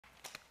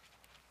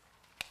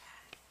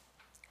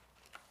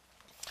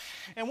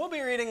And we'll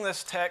be reading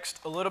this text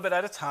a little bit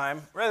at a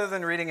time, rather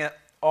than reading it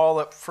all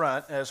up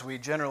front, as we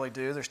generally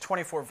do. There's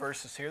 24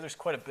 verses here. There's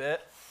quite a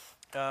bit.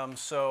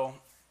 So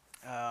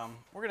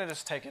we're going to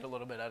just take it a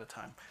little bit at a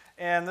time.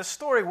 And the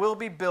story will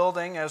be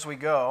building as we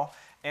go.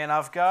 And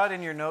I've got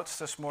in your notes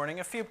this morning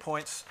a few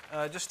points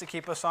just to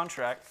keep us on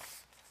track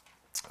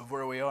of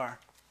where we are.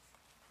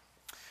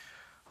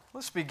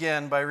 Let's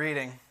begin by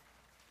reading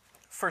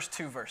first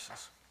two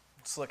verses.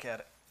 Let's look at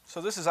it. So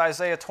this is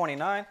Isaiah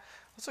 29.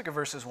 Let's look at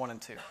verses 1 and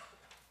 2.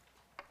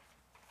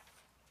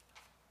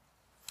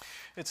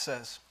 It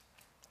says,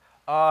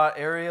 "Ah,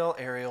 Ariel,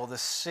 Ariel, the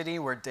city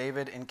where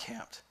David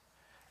encamped.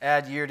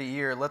 Add year to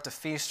year, let the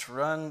feast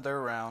run their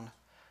round.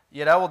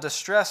 Yet I will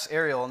distress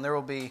Ariel, and there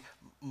will be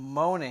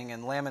moaning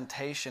and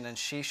lamentation, and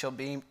she shall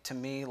be to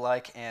me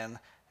like an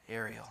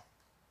Ariel."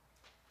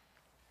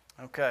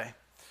 Okay.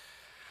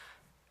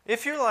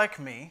 If you're like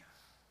me,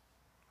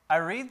 I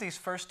read these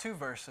first two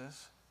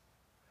verses,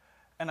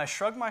 and I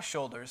shrug my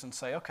shoulders and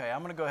say, okay,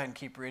 I'm going to go ahead and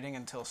keep reading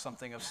until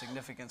something of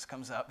significance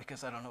comes out,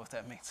 because I don't know what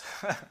that means.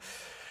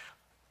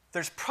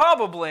 There's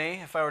probably,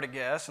 if I were to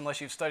guess, unless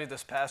you've studied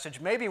this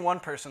passage, maybe one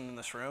person in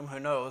this room who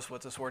knows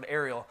what this word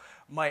Ariel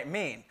might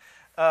mean.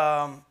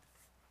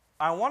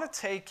 I want to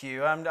take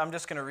you, I'm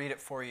just going to read it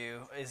for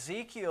you,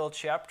 Ezekiel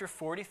chapter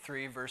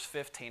 43, verse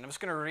 15. I'm just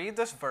going to read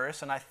this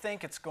verse, and I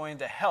think it's going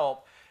to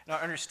help in our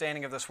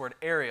understanding of this word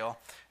Ariel.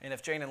 And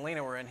if Jane and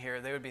Lena were in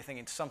here, they would be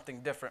thinking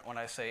something different when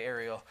I say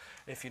Ariel,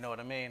 if you know what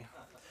I mean.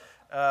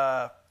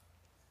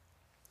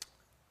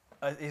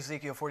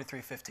 Ezekiel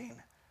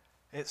 43:15.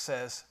 It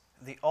says,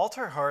 "The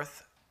altar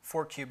hearth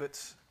 4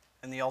 cubits,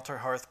 and the altar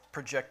hearth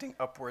projecting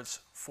upwards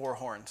 4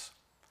 horns."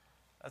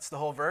 That's the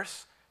whole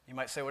verse. You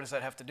might say, what does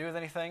that have to do with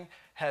anything?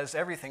 Has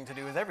everything to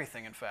do with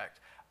everything, in fact.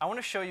 I want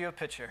to show you a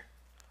picture.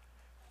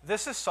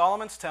 This is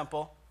Solomon's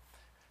temple.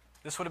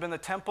 This would have been the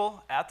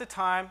temple at the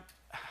time.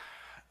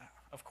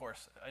 Of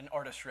course, an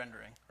artist's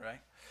rendering,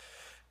 right?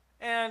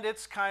 And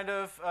it's kind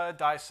of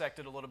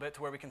dissected a little bit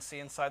to where we can see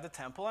inside the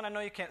temple. And I know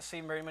you can't see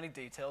very many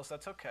details.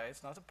 That's okay.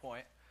 It's not the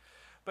point.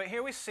 But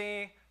here we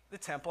see the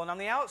temple. And on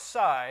the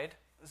outside,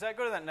 does that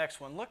go to that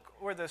next one? Look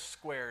where this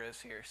square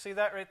is here. See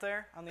that right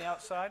there on the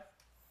outside?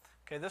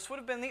 Okay, this would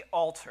have been the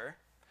altar.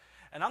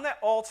 And on that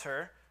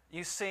altar,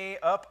 you see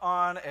up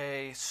on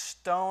a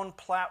stone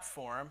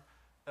platform,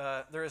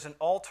 there is an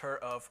altar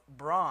of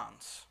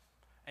bronze.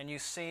 And you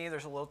see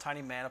there's a little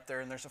tiny man up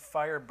there, and there's a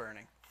fire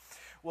burning.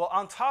 Well,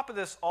 on top of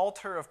this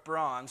altar of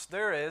bronze,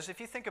 there is, if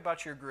you think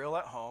about your grill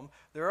at home,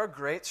 there are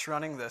grates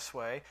running this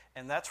way,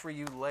 and that's where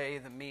you lay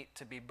the meat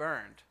to be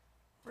burned,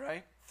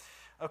 right?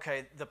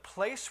 Okay, the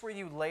place where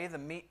you lay the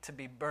meat to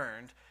be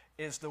burned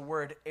is the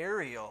word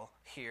Ariel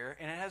here,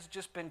 and it has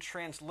just been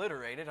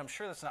transliterated. I'm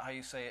sure that's not how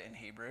you say it in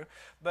Hebrew,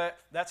 but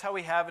that's how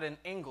we have it in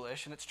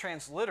English, and it's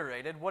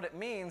transliterated. What it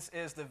means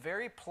is the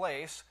very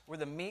place where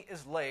the meat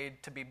is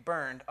laid to be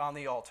burned on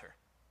the altar.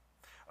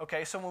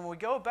 Okay, so when we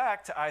go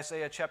back to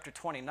Isaiah chapter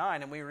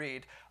 29 and we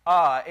read,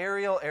 "Ah,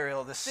 Ariel,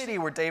 Ariel, the city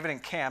where David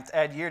encamped,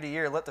 add year to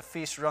year, let the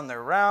feast run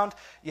their round.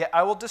 Yet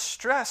I will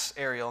distress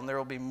Ariel, and there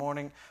will be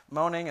moaning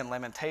and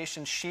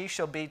lamentation. She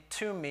shall be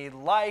to me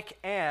like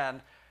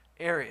an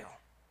Ariel."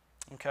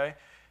 Okay?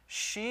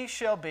 She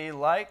shall be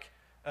like,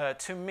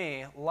 to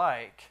me,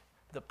 like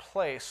the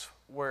place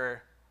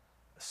where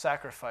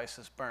sacrifice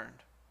is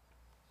burned.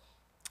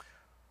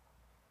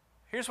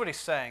 Here's what he's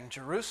saying.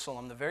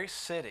 Jerusalem, the very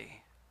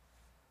city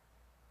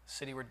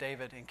where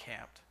David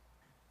encamped,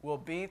 will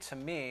be to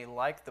me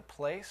like the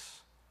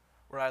place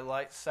where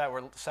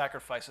where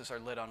sacrifices are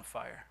lit on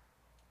fire.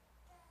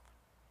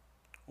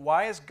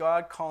 Why is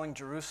God calling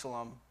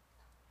Jerusalem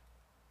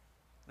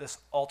this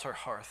altar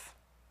hearth?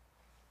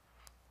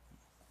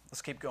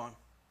 Let's keep going.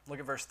 Look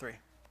at verse 3.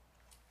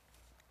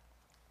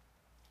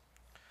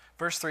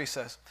 Verse 3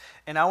 says,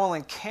 "And I will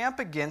encamp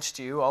against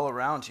you all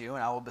around you,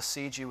 and I will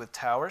besiege you with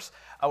towers.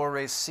 I will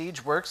raise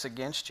siege works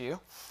against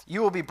you.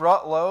 You will be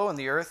brought low in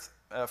the earth.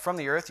 From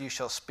the earth you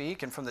shall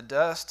speak, and from the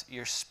dust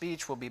your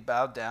speech will be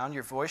bowed down.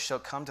 Your voice shall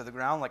come to the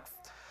ground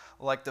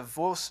like the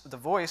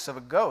voice of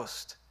a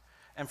ghost,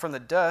 and from the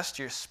dust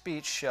your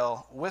speech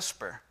shall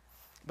whisper.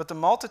 But the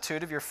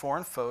multitude of your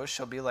foreign foes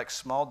shall be like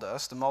small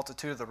dust, the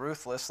multitude of the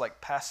ruthless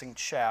like passing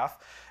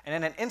chaff. And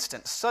in an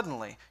instant,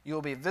 suddenly, you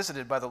will be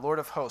visited by the Lord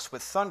of hosts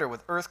with thunder,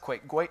 with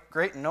earthquake,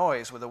 great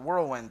noise, with a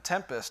whirlwind,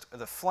 tempest,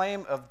 with a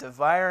flame of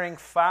devouring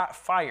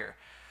fire."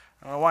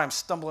 I don't know why I'm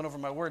stumbling over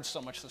my words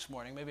so much this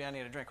morning. Maybe I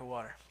need a drink of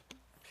water.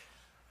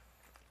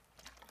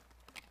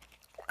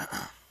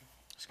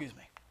 Excuse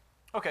me.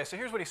 Okay, so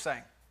here's what he's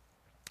saying.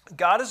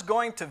 God is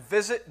going to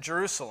visit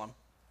Jerusalem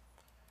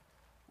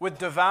with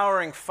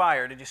devouring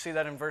fire. Did you see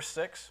that in verse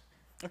 6?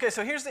 Okay,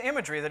 so here's the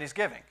imagery that he's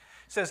giving.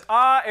 He says,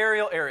 "Ah,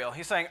 Ariel, Ariel."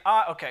 He's saying,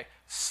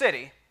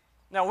 city.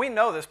 Now, we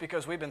know this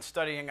because we've been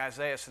studying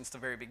Isaiah since the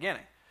very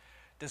beginning.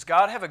 Does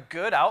God have a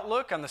good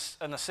outlook on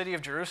the city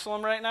of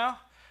Jerusalem right now?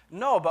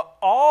 No, but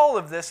all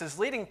of this is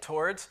leading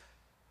towards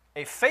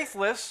a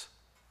faithless,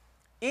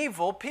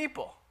 evil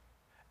people.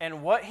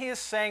 And what he is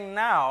saying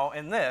now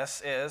in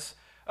this is,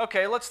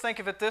 okay, let's think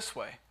of it this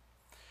way.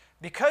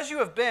 because you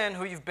have been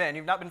who you've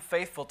not been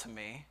faithful to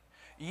me,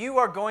 you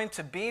are going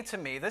to be to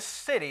me, this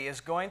city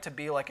is going to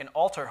be like an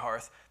altar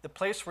hearth, the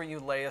place where you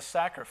lay a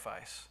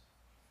sacrifice.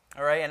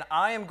 All right, and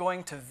I am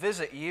going to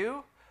visit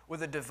you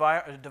with a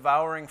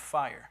devouring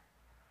fire.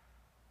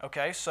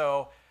 Okay,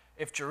 so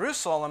if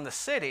Jerusalem, the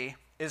city,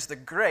 is the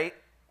grate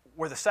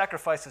where the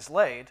sacrifice is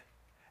laid,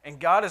 and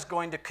God is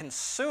going to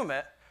consume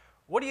it,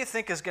 what do you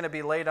think is going to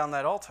be laid on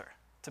that altar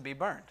to be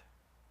burned?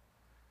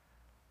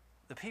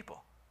 The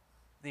people,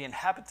 the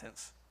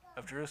inhabitants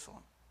of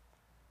Jerusalem.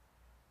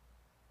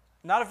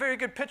 Not a very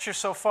good picture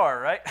so far,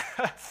 right?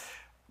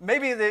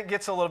 Maybe it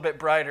gets a little bit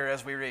brighter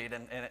as we read,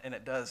 and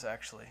it does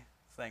actually,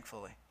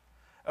 thankfully.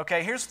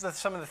 Okay, here's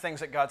some of the things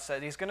that God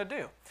said he's going to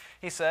do.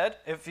 He said,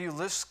 if you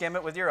just skim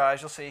it with your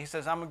eyes, you'll see, he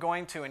says, I'm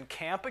going to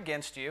encamp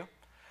against you.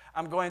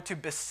 I'm going to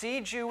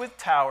besiege you with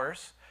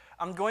towers.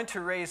 I'm going to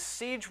raise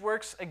siege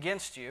works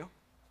against you.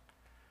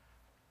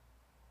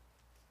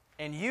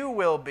 And you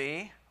will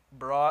be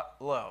brought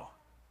low.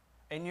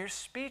 And your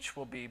speech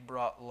will be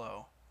brought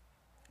low.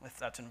 If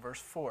that's in verse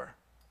 4.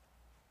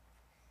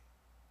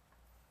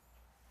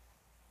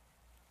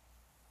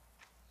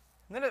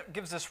 And then it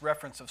gives this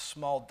reference of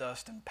small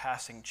dust and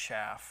passing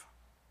chaff.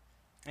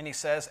 And he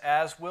says,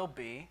 as will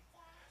be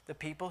the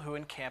people who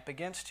encamp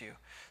against you.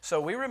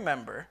 So we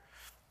remember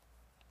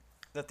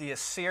that the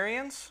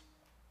Assyrians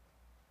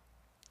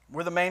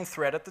were the main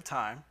threat at the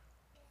time.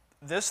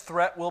 This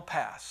threat will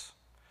pass.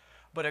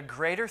 But a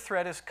greater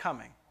threat is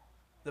coming,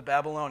 the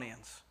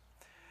Babylonians.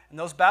 And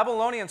those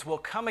Babylonians will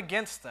come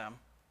against them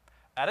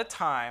at a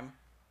time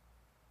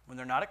when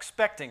they're not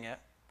expecting it,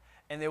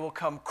 and they will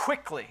come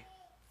quickly.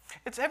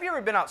 Have you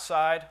ever been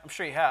outside? I'm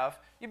sure you have.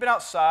 You've been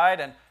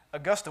outside and a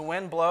gust of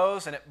wind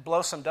blows and it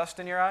blows some dust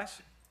in your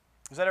eyes?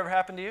 Has that ever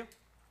happened to you?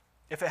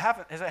 If it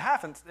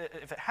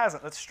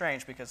hasn't, that's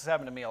strange because it's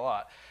happened to me a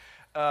lot.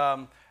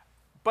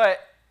 But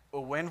a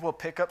wind will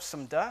pick up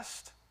some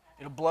dust.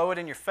 It'll blow it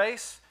in your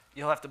face.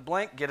 You'll have to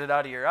blink, get it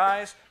out of your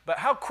eyes. But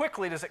how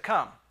quickly does it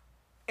come?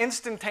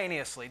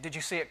 Instantaneously. Did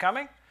you see it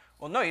coming?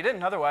 Well, no, you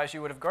didn't. Otherwise,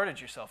 you would have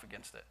guarded yourself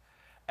against it.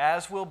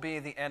 As will be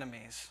the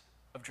enemies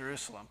of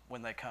Jerusalem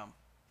when they come.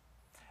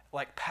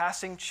 Like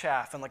passing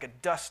chaff and like a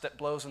dust that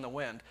blows in the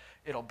wind.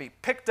 It'll be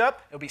picked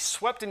up, it'll be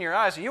swept in your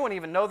eyes, and you won't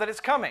even know that it's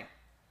coming.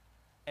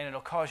 And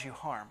it'll cause you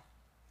harm.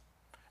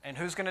 And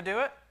who's going to do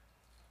it?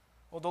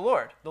 Well, the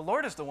Lord. The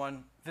Lord is the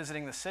one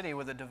visiting the city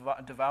with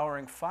a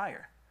devouring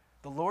fire.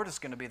 The Lord is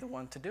going to be the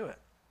one to do it.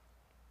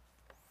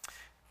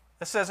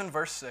 It says in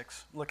verse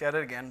 6, look at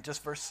it again,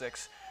 just verse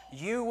 6,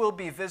 you will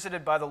be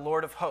visited by the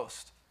Lord of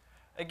hosts.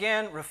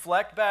 Again,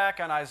 reflect back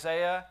on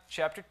Isaiah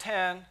chapter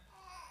 10,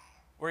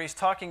 where he's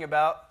talking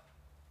about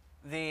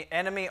the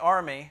enemy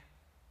army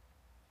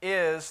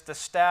is the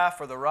staff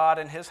or the rod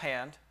in his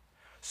hand.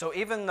 So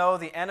even though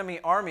the enemy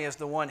army is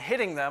the one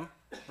hitting them,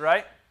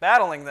 right,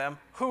 battling them,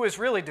 who is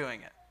really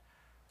doing it?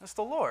 It's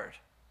the Lord.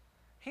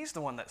 He's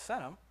the one that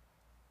sent them.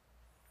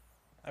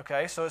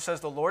 Okay, so it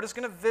says the Lord is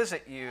going to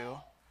visit you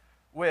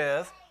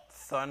with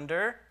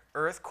thunder,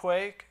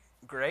 earthquake,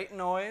 great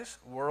noise,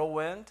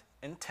 whirlwind,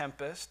 and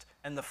tempest,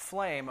 and the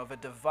flame of a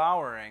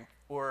devouring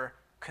or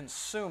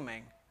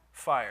consuming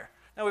fire.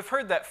 Now, we've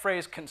heard that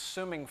phrase,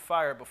 consuming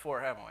fire,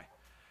 before, haven't we?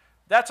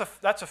 That's a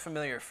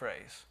familiar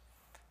phrase.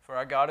 For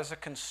our God is a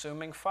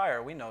consuming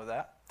fire. We know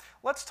that.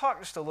 Let's talk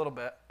just a little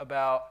bit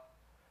about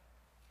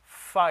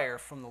fire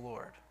from the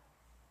Lord.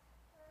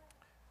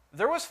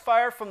 There was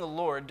fire from the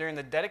Lord during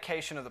the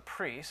dedication of the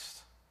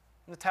priests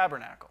in the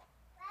tabernacle.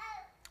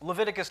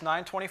 Leviticus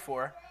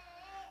 9:24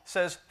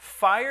 says,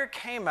 fire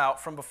came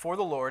out from before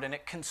the Lord and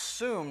it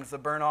consumed the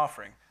burnt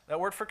offering. That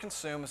word for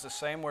consume is the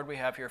same word we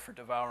have here for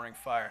devouring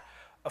fire.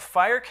 A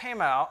fire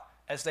came out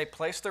as they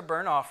placed their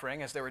burnt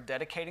offering, as they were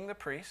dedicating the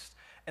priest,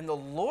 and the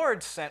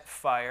Lord sent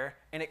fire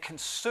and it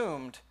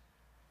consumed.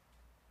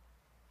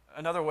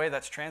 Another way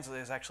that's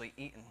translated is actually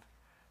eaten.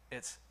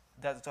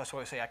 That's why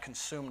we say I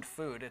consumed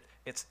food.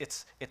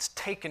 It's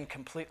taken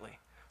completely.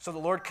 So the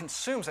Lord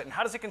consumes it. And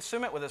how does he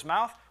consume it? With his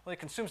mouth? Well, he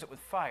consumes it with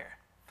fire.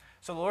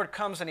 So the Lord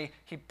comes and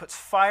he puts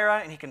fire on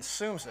it and he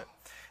consumes it.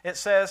 It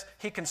says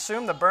he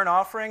consumed the burnt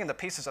offering and the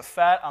pieces of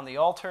fat on the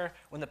altar.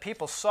 When the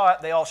people saw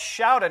it, they all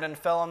shouted and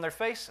fell on their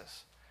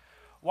faces.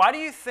 Why do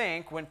you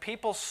think when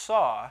people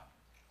saw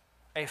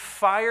a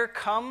fire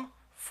come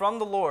from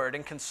the Lord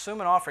and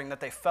consume an offering that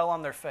they fell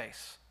on their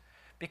face?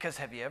 Because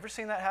have you ever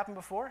seen that happen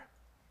before?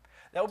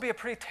 That would be a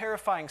pretty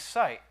terrifying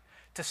sight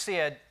to see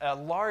a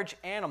large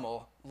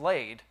animal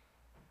laid,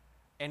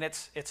 and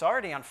it's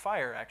already on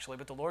fire actually,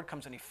 but the Lord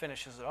comes and he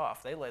finishes it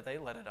off. They let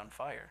it on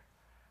fire.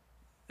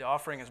 The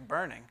offering is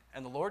burning,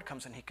 and the Lord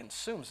comes and he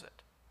consumes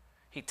it.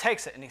 He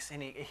takes it and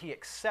he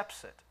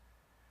accepts it.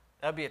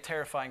 That would be a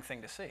terrifying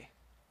thing to see.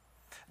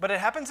 But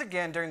it happens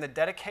again during the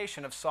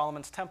dedication of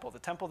Solomon's temple, the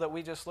temple that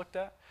we just looked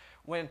at.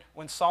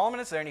 When Solomon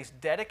is there and he's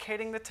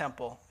dedicating the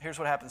temple, here's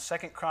what happens,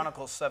 2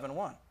 Chronicles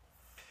 7:1.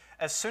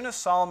 As soon as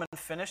Solomon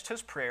finished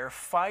his prayer,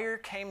 fire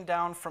came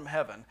down from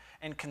heaven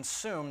and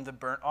consumed the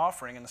burnt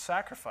offering and the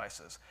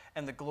sacrifices,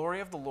 and the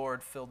glory of the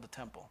Lord filled the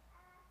temple.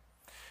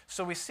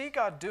 So we see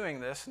God doing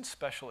this in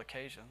special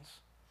occasions.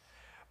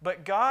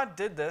 But God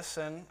did this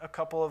in a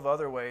couple of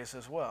other ways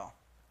as well.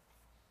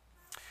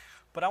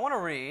 But I want to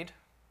read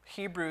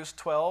Hebrews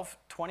 12,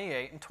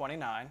 28 and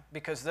 29,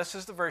 because this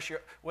is the verse,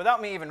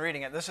 without me even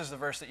reading it, this is the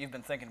verse that you've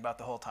been thinking about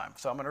the whole time.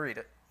 So I'm going to read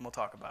it, and we'll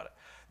talk about it.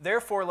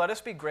 Therefore, let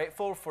us be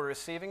grateful for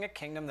receiving a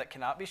kingdom that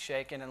cannot be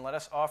shaken, and let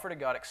us offer to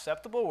God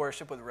acceptable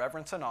worship with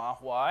reverence and awe.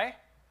 Why?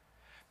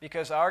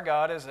 Because our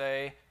God is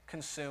a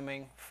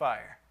consuming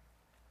fire.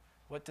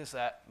 What does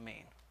that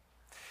mean?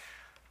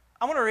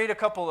 I want to read a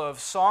couple of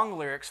song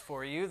lyrics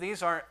for you.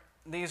 These aren't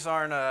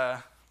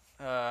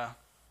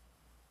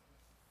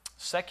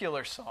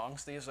secular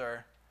songs. These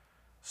are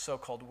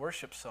so-called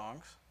worship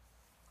songs.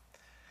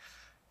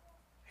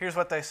 Here's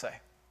what they say.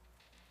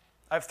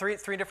 I have three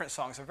different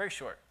songs. They're very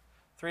short.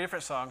 3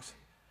 different songs.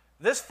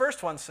 This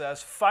first one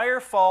says, fire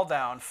fall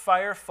down,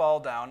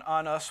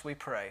 on us we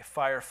pray,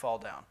 fire fall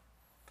down.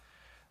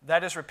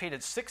 That is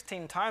repeated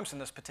 16 times in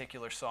this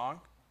particular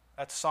song.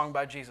 That's a song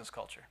by Jesus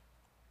Culture.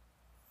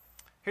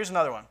 Here's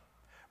another one.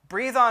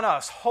 Breathe on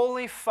us,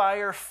 holy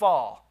fire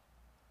fall.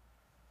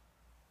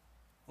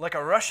 Like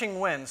a rushing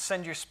wind,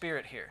 send your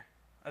spirit here.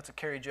 That's a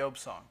Carrie Job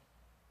song.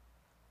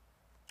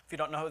 If you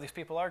don't know who these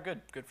people are,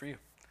 good for you.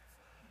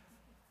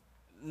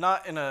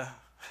 Not in a,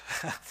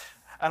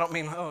 I don't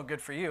mean, oh,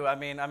 good for you. I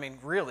mean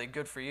really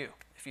good for you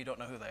if you don't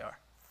know who they are.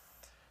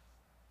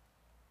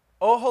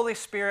 O Holy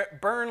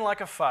Spirit, burn like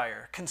a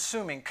fire,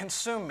 consume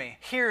me.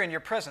 Here in your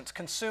presence,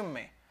 consume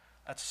me.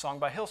 That's a song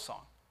by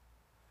Hillsong.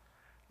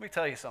 Let me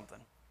tell you something.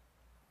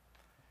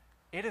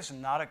 It is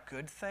not a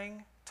good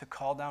thing to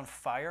call down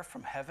fire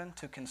from heaven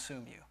to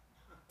consume you.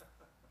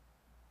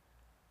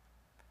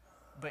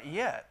 But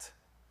yet,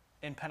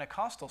 in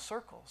Pentecostal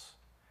circles,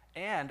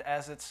 and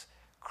as it's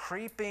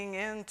creeping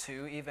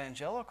into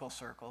evangelical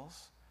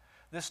circles,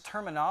 this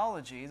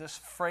terminology, this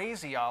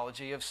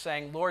phraseology of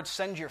saying, Lord,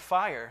 send your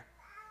fire,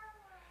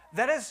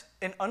 that is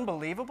an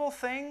unbelievable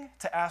thing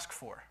to ask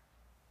for.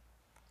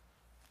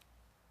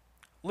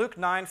 Luke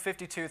 9,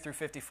 52 through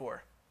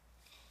 54.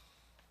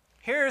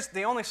 Here's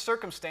the only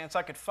circumstance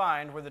I could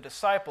find where the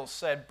disciples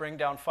said, bring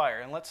down fire.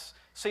 And let's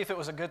see if it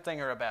was a good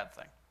thing or a bad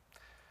thing.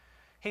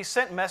 He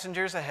sent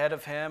messengers ahead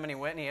of him, and he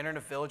went and he entered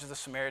a village of the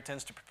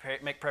Samaritans to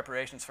make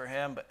preparations for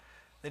him. But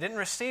they didn't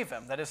receive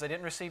him. That is, they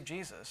didn't receive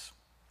Jesus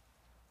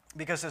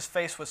because his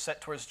face was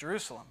set towards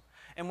Jerusalem.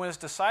 And when his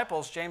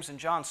disciples, James and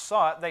John,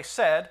 saw it, they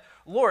said,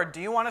 Lord,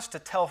 do you want us to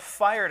tell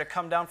fire to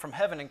come down from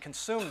heaven and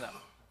consume them?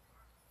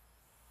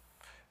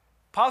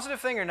 Positive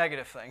thing or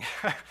negative thing?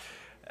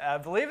 I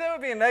believe that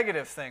would be a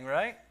negative thing,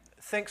 right?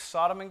 Think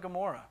Sodom and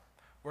Gomorrah,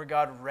 where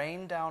God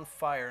rained down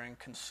fire and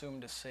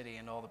consumed a city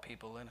and all the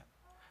people in it,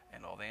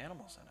 and all the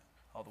animals in it,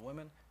 all the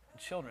women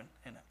and children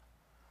in it.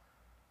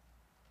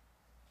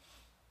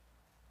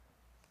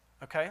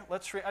 Okay,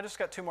 let's read. I just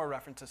got 2 more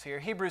references here.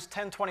 Hebrews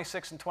 10,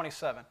 26 and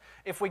 27.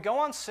 If we go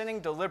on sinning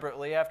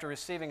deliberately after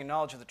receiving a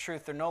knowledge of the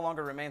truth, there no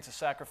longer remains a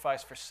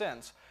sacrifice for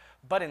sins,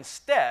 but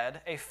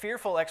instead a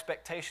fearful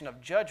expectation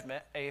of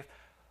judgment, a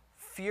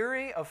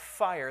fury of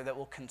fire that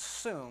will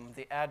consume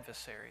the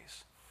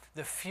adversaries.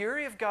 The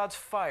fury of God's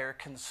fire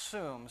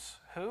consumes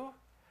who?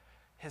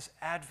 His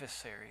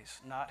adversaries,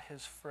 not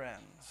his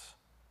friends,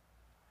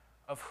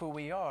 of who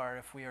we are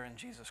if we are in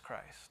Jesus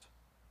Christ.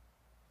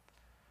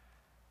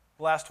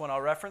 Last one I'll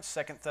reference,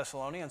 2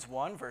 Thessalonians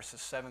 1,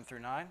 verses 7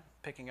 through 9,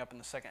 picking up in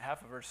the second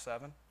half of verse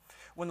 7.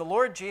 When the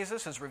Lord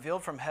Jesus is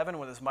revealed from heaven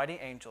with his mighty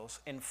angels,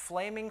 in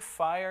flaming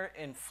fire,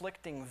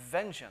 inflicting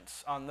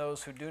vengeance on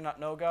those who do not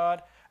know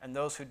God and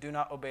those who do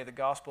not obey the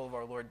gospel of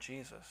our Lord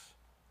Jesus.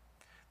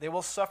 They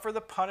will suffer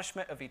the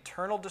punishment of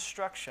eternal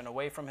destruction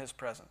away from his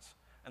presence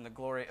and the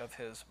glory of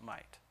his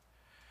might.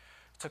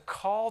 To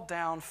call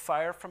down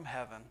fire from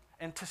heaven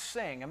and to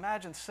sing,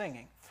 imagine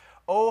singing,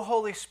 O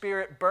Holy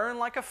Spirit, burn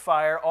like a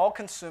fire,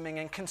 all-consuming,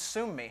 and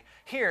consume me.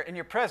 Here in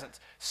your presence,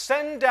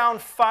 send down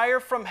fire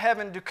from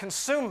heaven to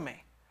consume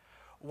me.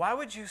 Why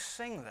would you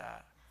sing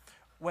that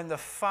when the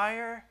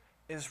fire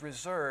is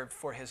reserved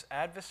for his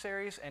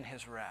adversaries and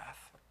his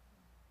wrath?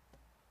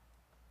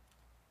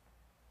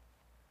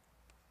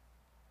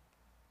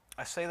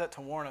 I say that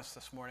to warn us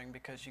this morning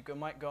because you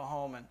might go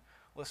home and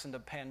listen to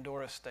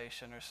Pandora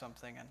Station or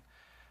something,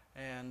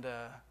 and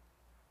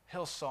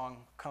Hillsong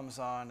comes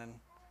on, and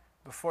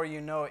before you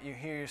know it, you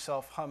hear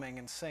yourself humming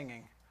and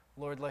singing,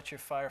 Lord, let your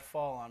fire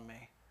fall on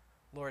me.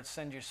 Lord,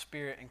 send your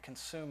spirit and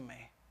consume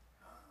me.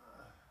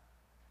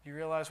 You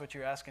realize what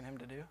you're asking him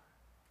to do?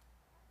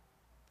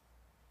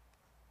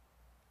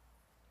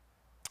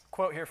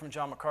 Quote here from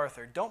John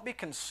MacArthur, don't be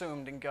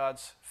consumed in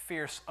God's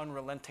fierce,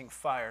 unrelenting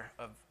fire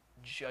of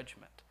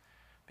judgment,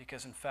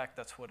 because in fact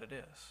that's what it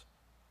is.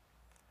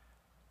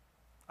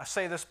 I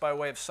say this by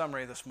way of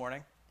summary this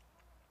morning.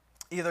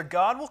 Either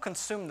God will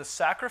consume the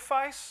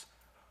sacrifice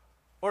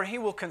or he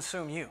will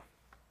consume you.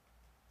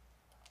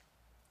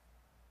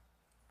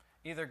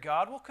 Either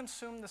God will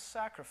consume the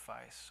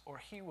sacrifice or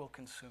he will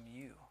consume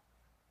you.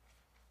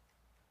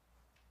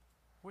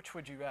 Which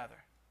would you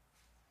rather?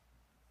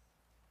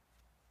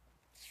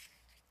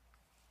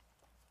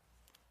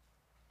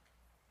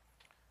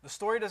 The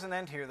story doesn't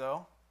end here,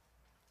 though.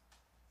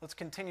 Let's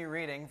continue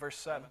reading verse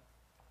 7.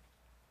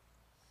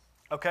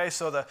 Okay,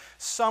 so the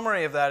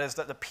summary of that is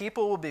that the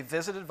people will be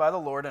visited by the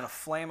Lord in a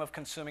flame of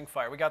consuming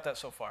fire. We got that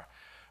so far.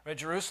 Right?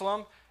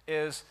 Jerusalem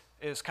is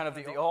kind of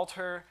the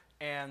altar,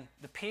 and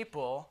the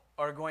people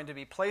are going to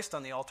be placed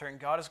on the altar, and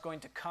God is going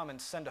to come and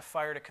send a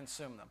fire to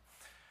consume them.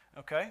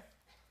 Okay?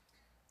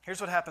 Here's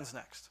what happens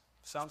next.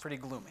 Sounds pretty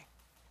gloomy.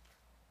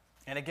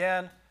 And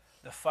again,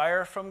 the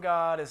fire from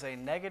God is a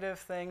negative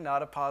thing,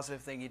 not a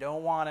positive thing. You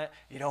don't want it.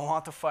 You don't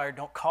want the fire.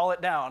 Don't call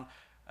it down.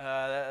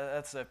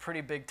 That's a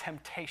pretty big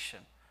temptation,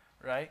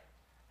 right?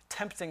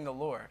 Tempting the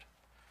Lord.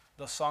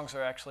 Those songs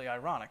are actually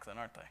ironic then,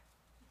 aren't they?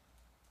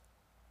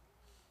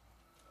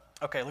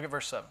 Okay, look at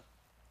verse 7.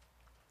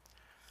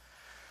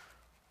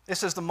 It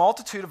says, the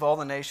multitude of all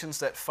the nations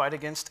that fight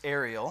against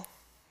Ariel,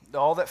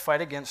 all that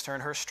fight against her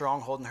in her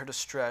stronghold and her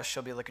distress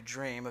shall be like a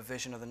dream, a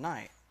vision of the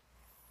night.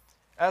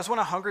 As when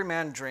a hungry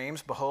man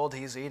dreams, behold,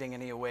 he is eating,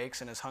 and he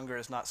awakes, and his hunger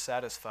is not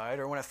satisfied.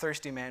 Or when a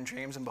thirsty man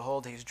dreams, and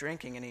behold, he is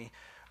drinking, and he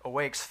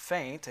awakes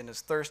faint, and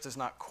his thirst is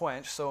not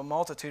quenched. So a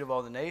multitude of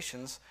all the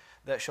nations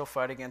that shall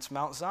fight against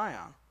Mount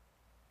Zion.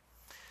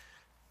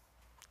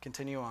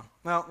 Continue on.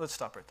 Well, let's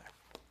stop right there.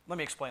 Let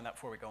me explain that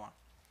before we go on.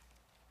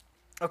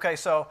 Okay,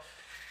 so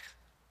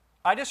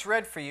I just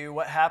read for you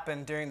what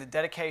happened during the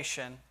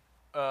dedication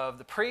of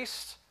the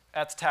priest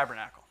at the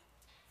tabernacle.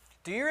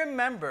 Do you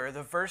remember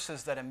the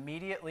verses that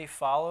immediately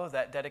follow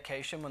that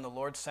dedication when the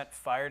Lord sent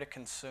fire to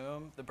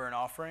consume the burnt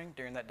offering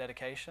during that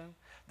dedication?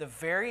 The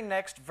very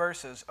next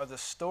verses are the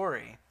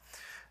story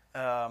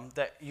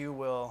that you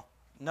will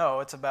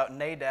know. It's about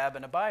Nadab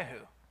and Abihu.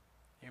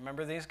 You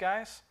remember these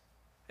guys?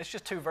 It's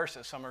just 2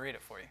 verses, so I'm going to read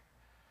it for you.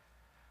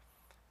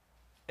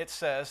 It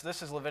says,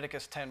 this is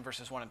Leviticus 10,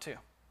 verses 1 and 2.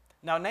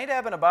 Now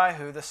Nadab and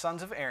Abihu, the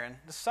sons of Aaron,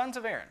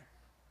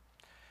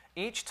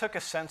 each took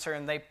a censer,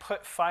 and they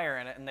put fire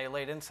in it, and they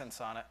laid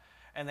incense on it,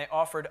 and they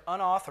offered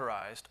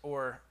unauthorized,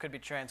 or could be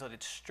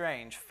translated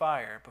strange,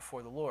 fire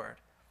before the Lord,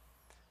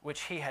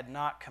 which he had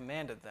not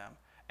commanded them.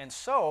 And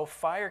so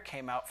fire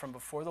came out from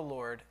before the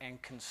Lord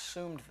and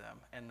consumed them,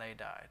 and they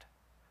died.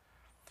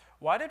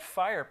 Why did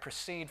fire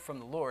proceed from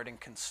the Lord and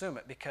consume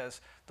it?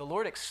 Because the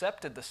Lord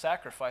accepted the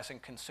sacrifice and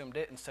consumed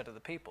it instead of the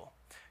people.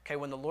 Okay,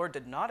 when the Lord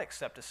did not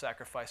accept a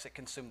sacrifice, it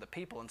consumed the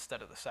people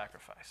instead of the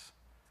sacrifice.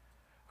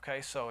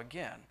 Okay, so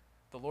again,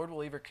 the Lord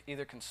will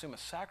either consume a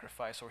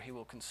sacrifice or he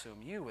will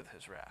consume you with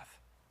his wrath.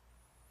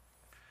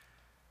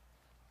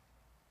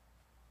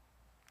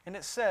 And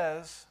it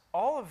says,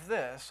 all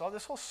this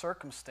whole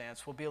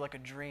circumstance will be like a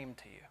dream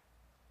to you.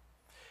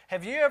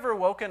 Have you ever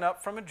woken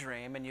up from a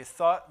dream and you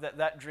thought that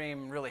that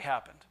dream really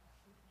happened?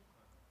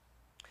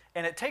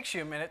 And it takes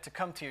you a minute to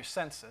come to your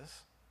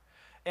senses.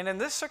 And in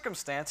this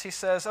circumstance, he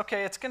says,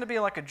 okay, it's going to be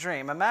like a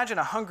dream. Imagine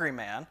a hungry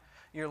man.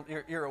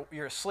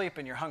 You're asleep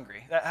and you're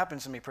hungry. That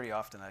happens to me pretty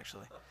often,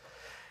 actually.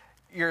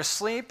 You're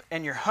asleep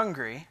and you're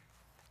hungry,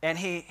 and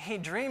he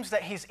dreams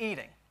that he's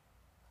eating.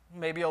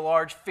 Maybe a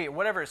large feast,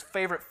 whatever his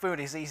favorite food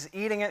is. He's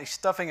eating it, he's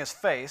stuffing his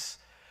face.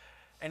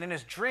 And in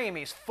his dream,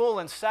 he's full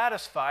and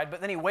satisfied,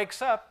 but then he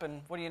wakes up,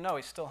 and what do you know?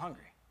 He's still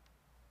hungry.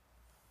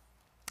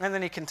 And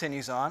then he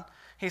continues on.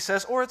 He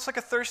says, or it's like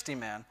a thirsty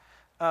man.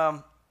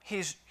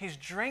 He's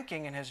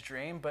drinking in his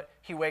dream, but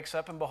he wakes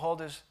up, and behold,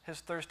 his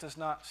thirst is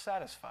not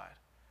satisfied.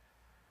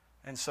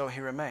 And so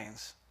he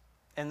remains.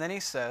 And then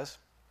he says,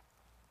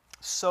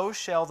 so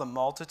shall the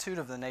multitude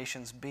of the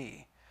nations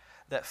be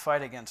that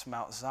fight against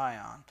Mount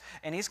Zion.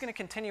 And he's going to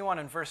continue on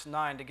in verse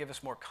 9 to give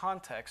us more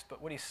context,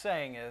 but what he's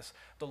saying is,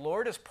 the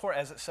Lord is pouring,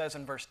 as it says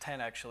in verse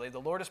 10 actually,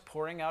 the Lord is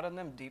pouring out on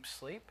them deep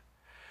sleep,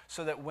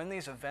 so that when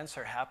these events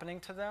are happening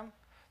to them,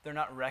 they're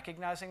not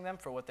recognizing them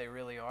for what they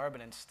really are, but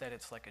instead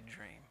it's like a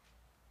dream.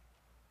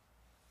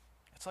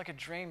 It's like a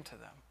dream to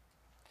them.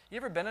 You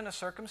ever been in a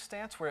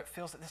circumstance where it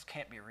feels that this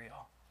can't be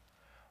real?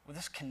 Well,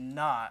 this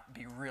cannot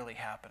be really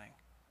happening.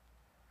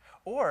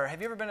 Or have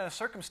you ever been in a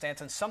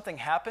circumstance and something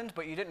happened,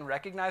 but you didn't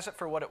recognize it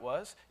for what it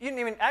was? I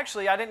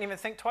didn't even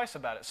think twice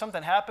about it.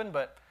 Something happened,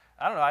 but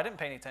I don't know, I didn't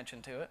pay any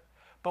attention to it.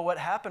 But what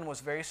happened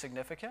was very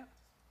significant.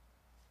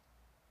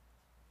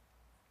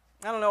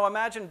 I don't know,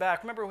 imagine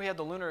back. Remember we had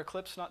the lunar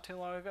eclipse not too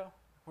long ago?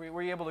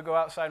 Were you able to go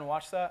outside and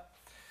watch that?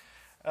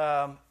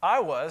 I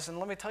was, and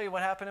let me tell you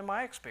what happened in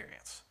my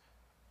experience.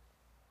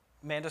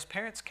 Amanda's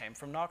parents came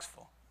from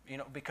Knoxville.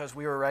 Because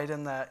we were right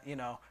in that,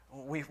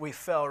 we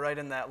fell right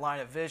in that line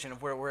of vision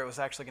of where it was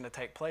actually going to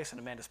take place, and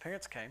Amanda's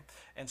parents came.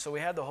 And so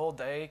we had the whole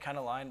day kind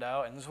of lined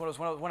out, and this was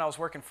when I was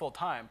working full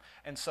time.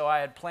 And so I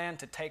had planned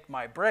to take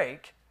my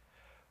break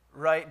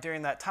right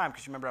during that time,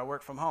 because you remember I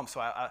worked from home. So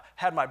I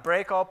had my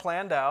break all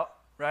planned out,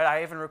 right?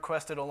 I even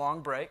requested a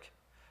long break,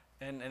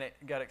 and it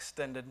got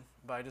extended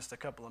by just a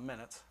couple of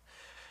minutes.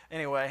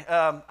 Anyway,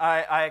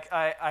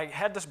 I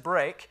had this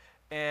break,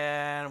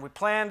 and we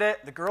planned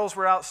it. The girls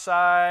were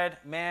outside,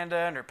 Amanda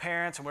and her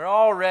parents, and we were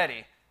all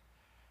ready.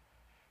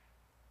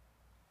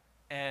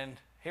 And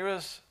here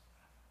was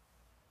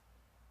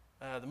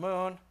the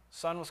moon,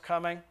 sun was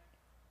coming.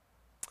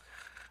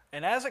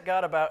 And as it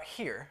got about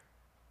here,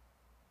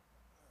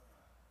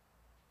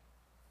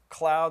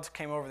 clouds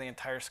came over the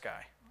entire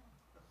sky.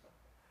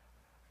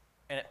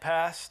 And it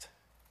passed,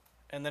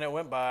 and then it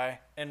went by,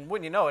 and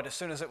wouldn't you know it, as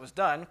soon as it was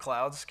done,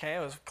 clouds came,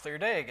 it was a clear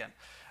day again.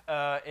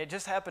 It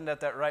just happened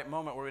at that right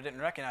moment where we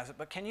didn't recognize it.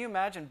 But can you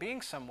imagine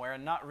being somewhere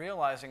and not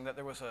realizing that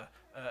there was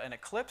an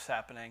eclipse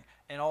happening,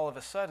 and all of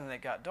a sudden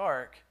it got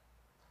dark,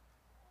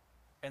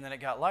 and then it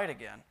got light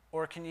again?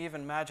 Or can you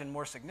even imagine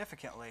more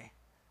significantly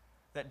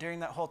that during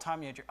that whole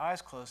time you had your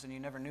eyes closed and you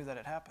never knew that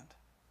it happened?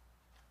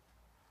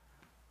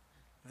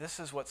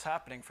 This is what's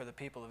happening for the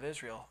people of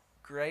Israel.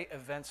 Great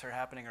events are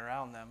happening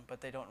around them,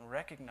 but they don't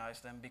recognize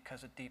them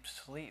because a deep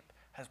sleep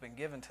has been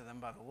given to them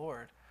by the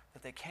Lord,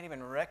 that they can't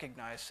even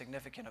recognize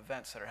significant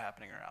events that are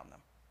happening around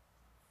them.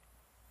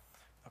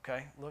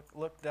 Okay,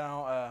 look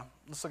down,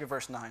 let's look at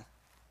verse 9.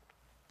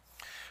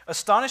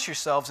 Astonish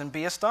yourselves and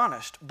be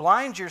astonished.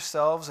 Blind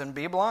yourselves and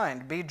be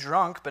blind. Be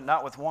drunk, but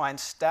not with wine.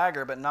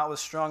 Stagger, but not with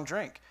strong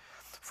drink.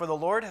 For the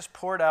Lord has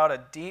poured out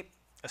a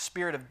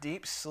spirit of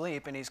deep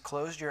sleep, and he's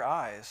closed your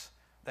eyes.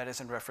 That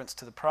is in reference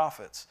to the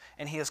prophets.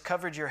 And he has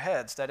covered your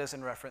heads. That is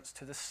in reference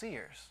to the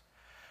seers.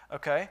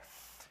 Okay?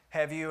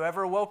 Have you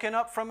ever woken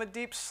up from a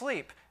deep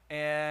sleep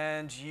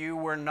and you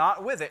were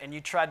not with it and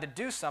you tried to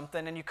do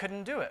something and you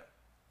couldn't do it?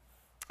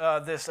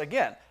 This,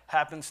 again,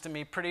 happens to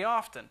me pretty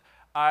often.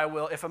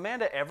 If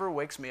Amanda ever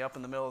wakes me up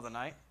in the middle of the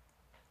night,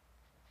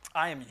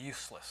 I am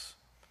useless.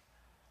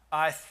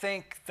 I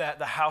think that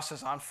the house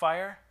is on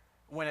fire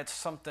when it's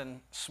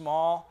something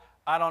small.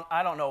 I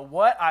don't know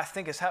what I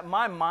think is happening.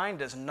 My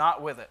mind is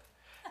not with it.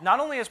 Not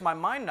only is my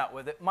mind not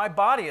with it, my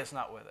body is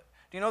not with it.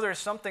 Do you know there's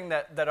something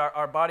that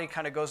our body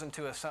kind of goes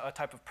into a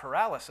type of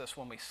paralysis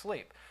when we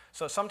sleep?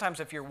 So sometimes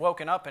if you're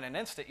woken up in an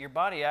instant, your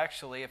body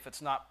actually, if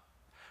it's not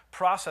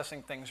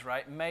processing things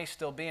right, may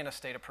still be in a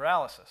state of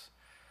paralysis.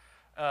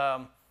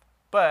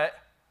 But,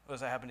 does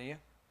that happen to you?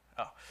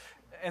 Oh.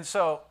 And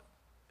so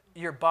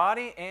your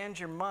body and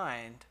your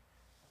mind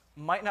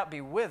might not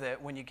be with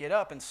it when you get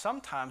up, and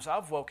sometimes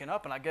I've woken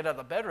up and I get out of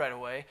the bed right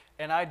away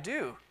and I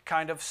do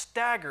kind of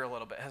stagger a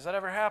little bit. Has that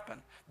ever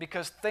happened?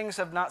 Because things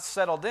have not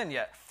settled in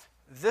yet.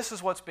 This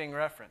is what's being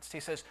referenced. He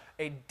says,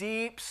 a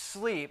deep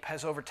sleep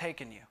has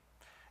overtaken you.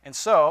 And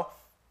so,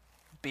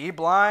 be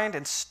blind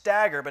and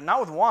stagger, but not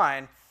with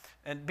wine,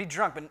 and be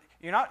drunk. But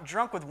you're not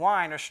drunk with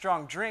wine or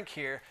strong drink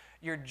here.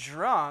 You're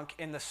drunk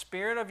in the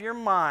spirit of your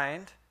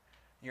mind,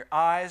 your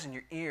eyes and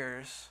your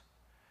ears.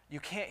 You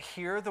can't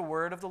hear the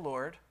word of the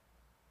Lord.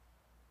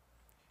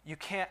 You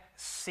can't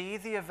see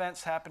the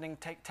events happening,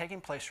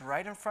 taking place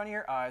right in front of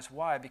your eyes.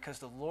 Why? Because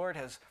the Lord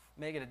has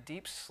made a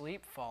deep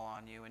sleep fall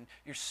on you, and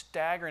you're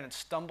staggering and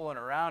stumbling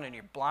around, and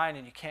you're blind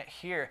and you can't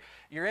hear.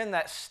 You're in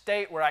that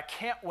state where I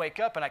can't wake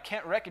up and I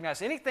can't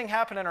recognize anything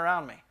happening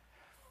around me.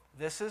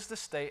 This is the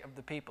state of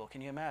the people. Can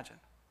you imagine?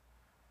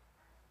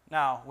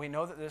 Now, we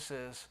know that this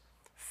is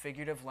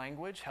figurative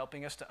language,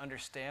 helping us to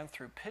understand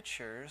through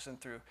pictures and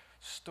through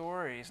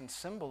stories and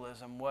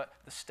symbolism what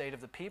the state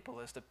of the people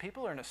is. The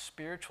people are in a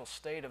spiritual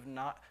state of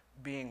not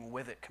being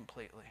with it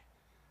completely.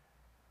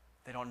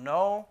 They don't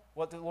know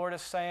what the Lord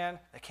is saying.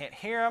 They can't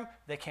hear him.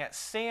 They can't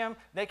see him.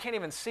 They can't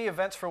even see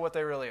events for what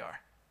they really are.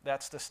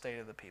 That's the state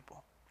of the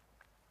people.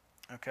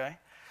 Okay?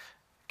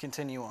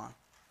 Continue on.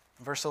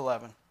 Verse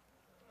 11.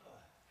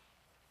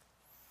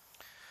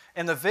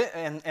 And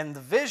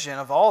the vision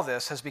of all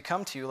this has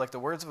become to you like the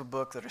words of a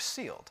book that are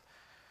sealed.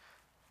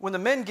 When the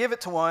men give it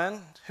to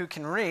one who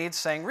can read,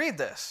 saying, read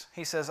this,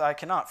 he says, I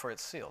cannot, for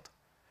it's sealed.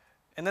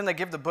 And then they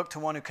give the book to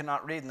one who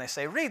cannot read, and they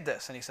say, read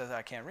this, and he says,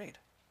 I can't read.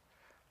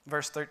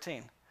 Verse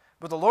 13.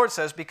 But the Lord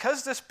says,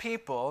 because this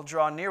people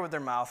draw near with their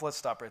mouth, let's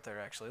stop right there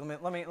actually.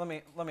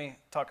 Let me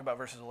talk about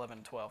verses 11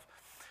 and 12.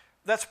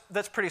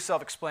 That's pretty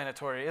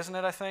self-explanatory, isn't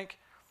it, I think?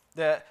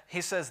 That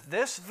he says,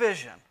 this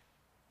vision,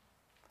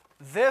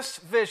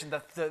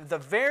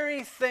 the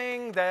very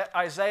thing that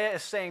Isaiah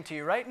is saying to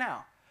you right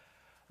now,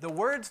 the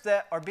words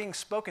that are being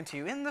spoken to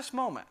you in this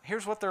moment,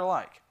 here's what they're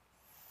like.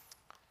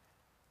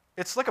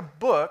 It's like a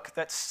book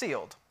that's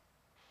sealed.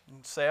 You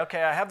say,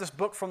 okay, I have this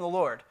book from the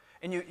Lord.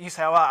 And you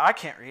say, well, I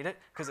can't read it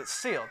because it's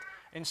sealed.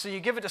 And so you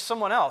give it to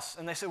someone else,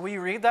 and they say, will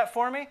you read that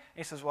for me? And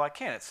he says, well, I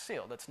can't. It's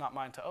sealed. It's not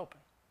mine to open.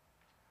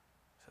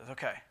 He says,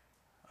 okay,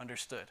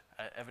 understood.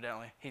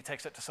 Evidently, he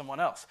takes it to someone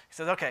else. He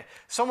says, okay,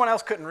 someone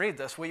else couldn't read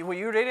this. Will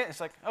you read it?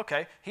 It's like,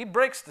 okay. He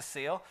breaks the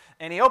seal,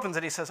 and he opens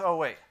it. He says, oh,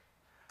 wait,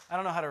 I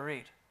don't know how to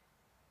read.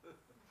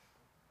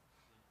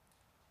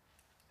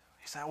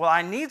 He said, well,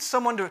 I need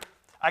someone to,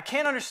 I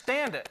can't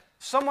understand it.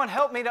 Someone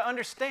help me to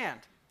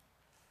understand.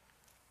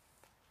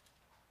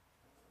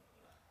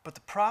 But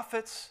the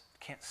prophets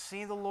can't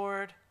see the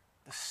Lord.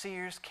 The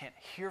seers can't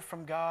hear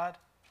from God.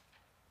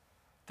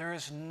 There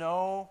is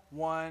no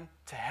one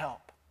to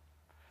help.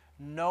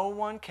 No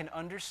one can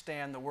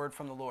understand the word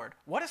from the Lord.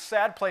 What a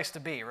sad place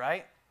to be,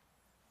 right?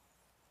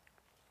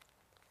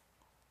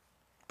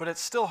 But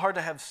it's still hard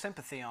to have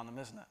sympathy on them,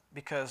 isn't it?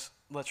 Because,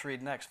 let's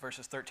read next,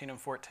 verses 13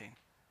 and 14.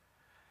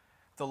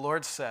 The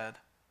Lord said,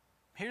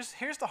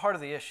 here's the heart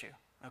of the issue,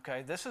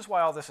 okay? This is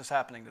why all this is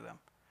happening to them.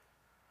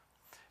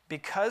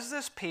 Because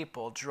this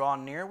people draw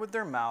near with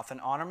their mouth and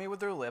honor me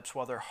with their lips,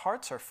 while their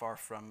hearts are far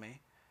from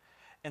me,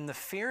 and the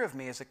fear of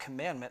me is a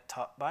commandment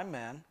taught by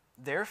men,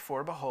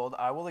 therefore, behold,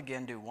 I will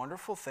again do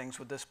wonderful things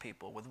with this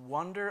people, with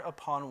wonder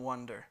upon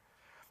wonder.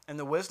 And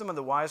the wisdom of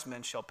the wise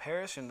men shall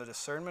perish, and the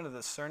discernment of the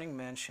discerning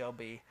men shall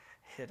be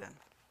hidden.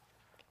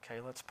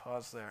 Okay, let's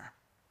pause there.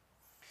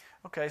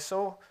 Okay,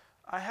 so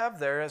I have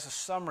there as a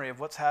summary of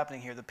what's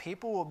happening here. The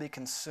people will be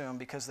consumed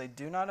because they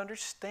do not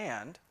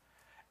understand,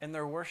 and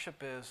their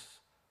worship is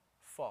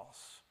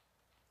false.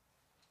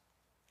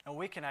 And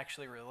we can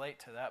actually relate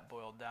to that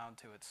boiled down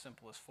to its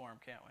simplest form,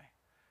 can't we?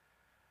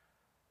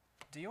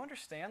 Do you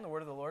understand the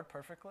word of the Lord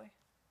perfectly?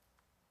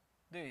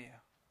 Do you?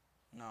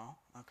 No?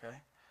 Okay.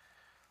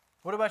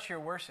 What about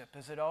your worship?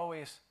 Is it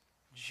always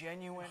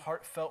genuine,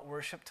 heartfelt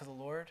worship to the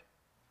Lord?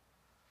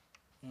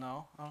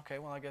 No? Okay,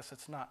 well, I guess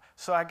it's not.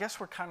 So I guess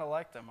we're kind of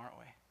like them, aren't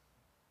we?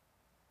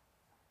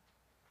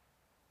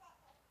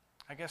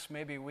 I guess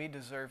maybe we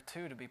deserve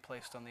too to be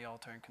placed on the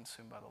altar and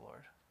consumed by the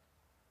Lord,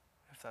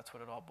 if that's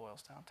what it all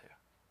boils down to.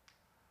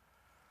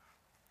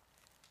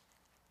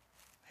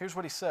 Here's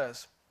what he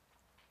says.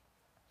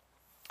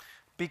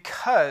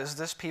 Because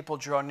this people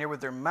draw near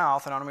with their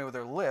mouth and honor me with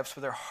their lips,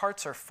 but their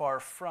hearts are far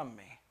from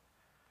me.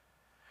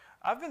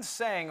 I've been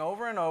saying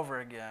over and over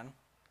again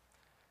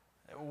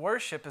that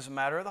worship is a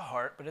matter of the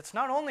heart, but it's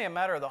not only a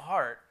matter of the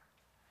heart,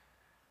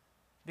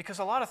 because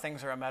a lot of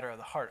things are a matter of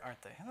the heart,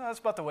 aren't they? That's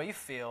about the way you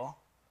feel,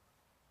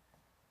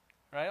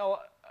 right?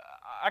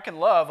 I can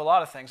love a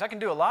lot of things. I can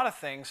do a lot of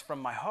things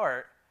from my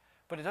heart,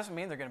 but it doesn't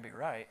mean they're going to be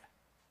right,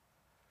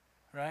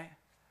 right?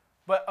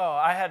 But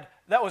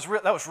that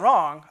was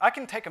wrong. I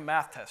can take a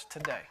math test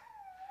today,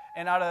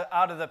 and out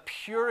of the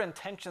pure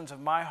intentions of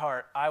my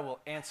heart, I will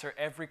answer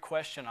every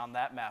question on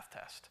that math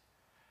test.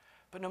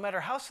 But no matter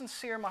how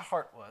sincere my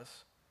heart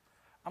was,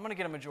 I'm going to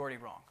get a majority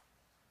wrong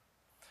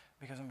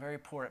because I'm very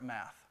poor at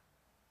math.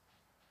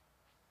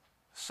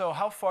 So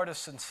how far does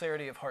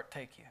sincerity of heart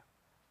take you?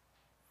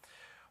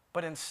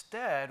 But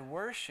instead,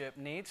 worship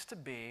needs to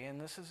be, and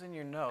this is in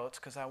your notes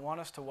because I want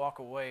us to walk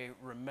away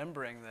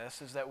remembering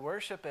this, is that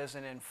worship is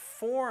an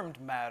informed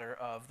matter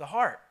of the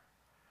heart.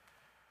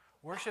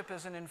 Worship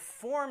is an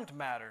informed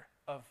matter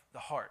of the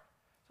heart.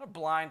 It's not a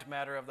blind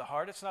matter of the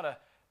heart. It's not a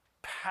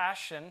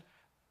passioned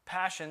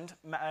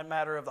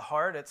matter of the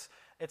heart.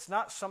 It's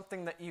not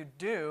something that you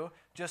do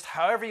just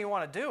however you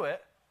want to do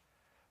it,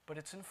 but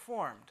it's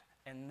informed.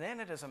 And then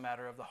it is a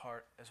matter of the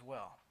heart as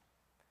well.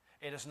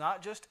 It is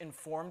not just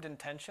informed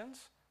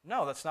intentions.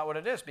 No, that's not what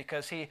it is,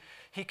 because he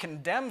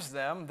condemns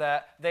them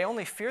that they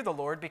only fear the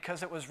Lord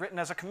because it was written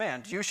as a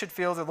command. You should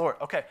fear the Lord.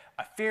 Okay,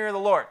 I fear the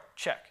Lord.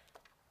 Check.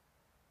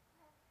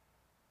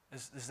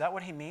 Is that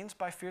what he means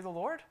by fear the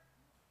Lord?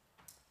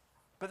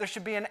 But there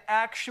should be an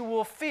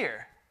actual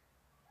fear.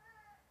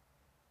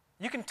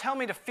 You can tell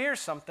me to fear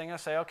something, and I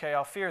say, okay,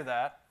 I'll fear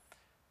that,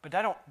 but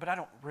I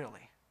don't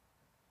really.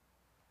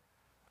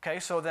 Okay,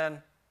 so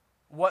then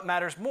what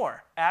matters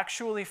more?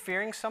 Actually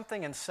fearing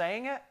something and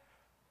saying it,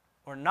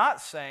 or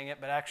not saying it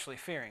but actually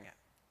fearing it?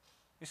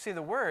 You see,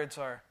 the words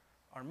are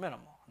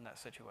minimal in that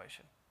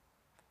situation,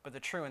 but the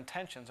true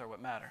intentions are what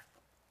matter.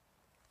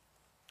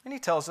 And he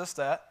tells us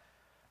that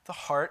the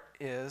heart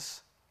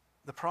is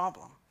the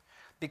problem.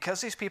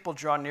 Because these people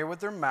draw near with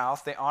their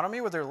mouth, they honor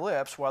me with their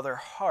lips, while their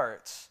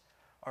hearts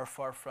are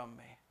far from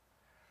me.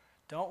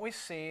 Don't we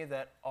see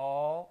that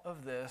all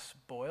of this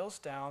boils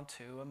down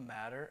to a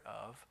matter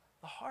of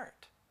the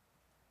heart?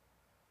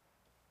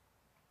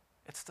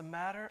 It's the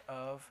matter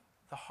of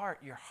the heart.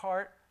 Your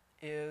heart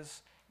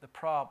is the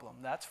problem.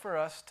 That's for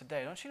us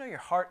today. Don't you know your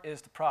heart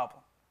is the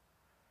problem?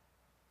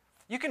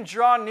 You can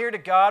draw near to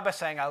God by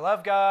saying, I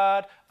love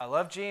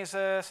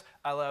Jesus,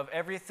 I love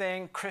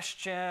everything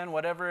Christian,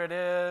 whatever it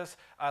is.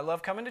 I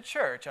love coming to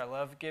church, I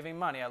love giving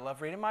money, I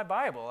love reading my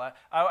Bible.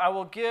 I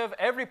will give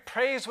every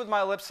praise with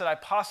my lips that I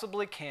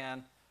possibly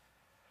can.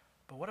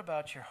 But what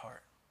about your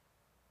heart?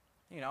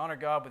 You can honor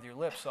God with your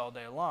lips all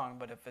day long,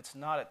 but if it's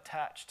not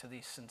attached to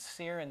the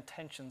sincere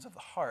intentions of the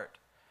heart,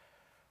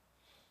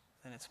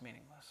 then it's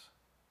meaningless.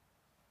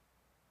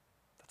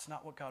 That's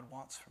not what God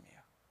wants from you.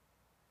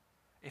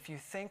 If you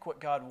think what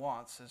God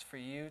wants is for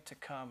you to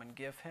come and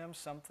give him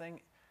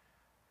something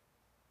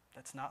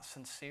that's not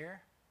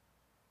sincere,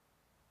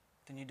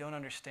 then you don't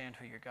understand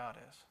who your God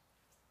is.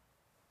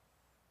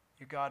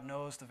 Your God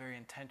knows the very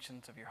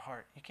intentions of your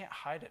heart. You can't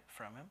hide it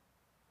from him.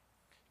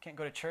 You can't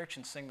go to church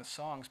and sing the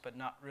songs but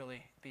not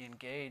really be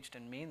engaged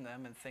and mean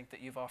them and think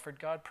that you've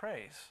offered God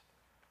praise.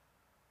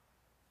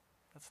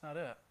 That's not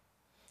it.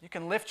 You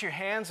can lift your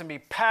hands and be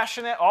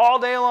passionate all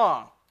day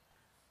long.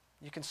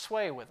 You can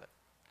sway with it.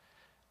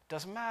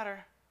 Doesn't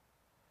matter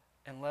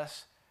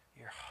unless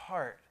your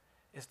heart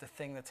is the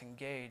thing that's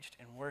engaged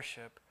in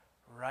worship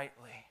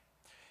rightly.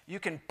 You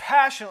can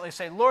passionately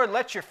say, Lord,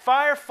 let your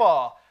fire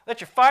fall. Let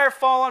your fire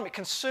fall on me.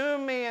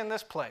 Consume me in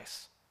this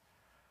place.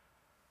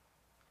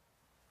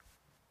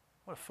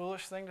 What a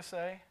foolish thing to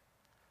say.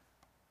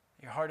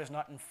 Your heart is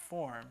not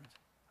informed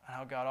on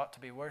how God ought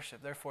to be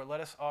worshipped. Therefore, let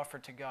us offer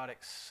to God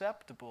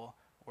acceptable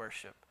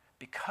worship.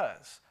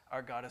 because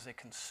our God is a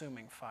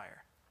consuming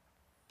fire.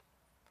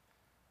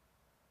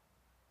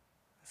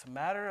 It's a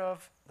matter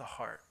of the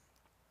heart.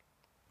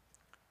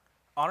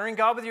 Honoring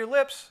God with your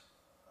lips,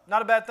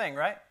 not a bad thing,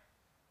 right?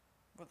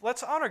 But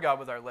let's honor God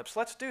with our lips.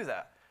 Let's do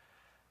that.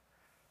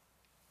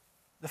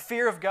 The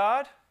fear of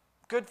God,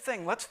 good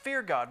thing. Let's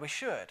fear God. We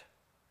should.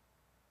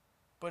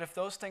 But if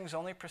those things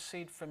only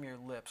proceed from your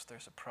lips,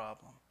 there's a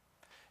problem.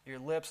 Your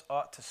lips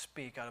ought to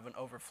speak out of an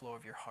overflow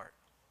of your heart.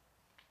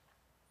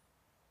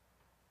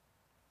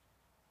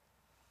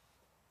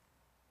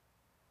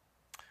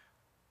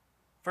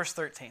 Verse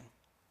 13.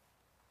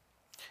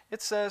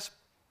 It says,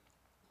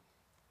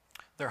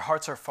 their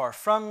hearts are far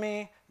from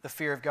me. The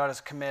fear of God is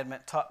a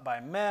commandment taught by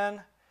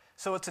men.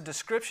 So it's a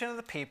description of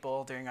the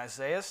people during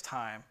Isaiah's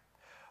time,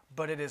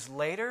 but it is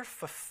later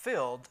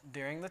fulfilled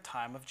during the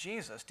time of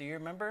Jesus. Do you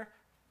remember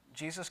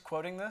Jesus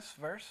quoting this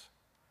verse?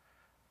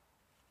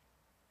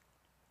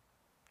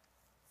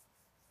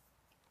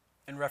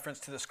 In reference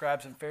to the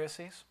scribes and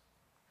Pharisees.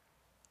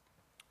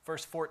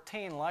 Verse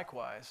 14,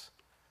 likewise,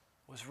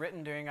 was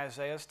written during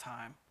Isaiah's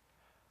time,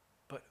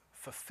 but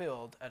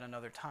fulfilled at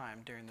another time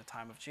during the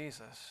time of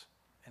Jesus.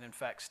 And in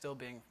fact, still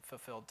being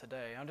fulfilled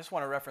today. I just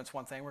want to reference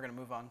one thing. We're going to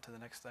move on to the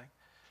next thing.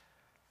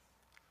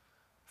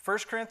 1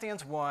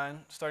 Corinthians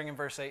 1, starting in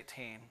verse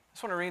 18. I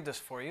just want to read this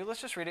for you. Let's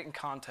just read it in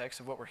context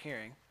of what we're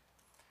hearing.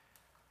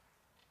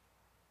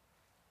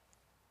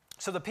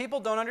 So the people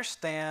don't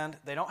understand.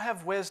 They don't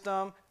have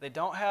wisdom. They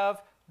don't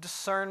have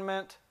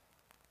discernment.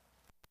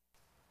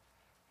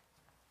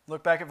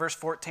 Look back at verse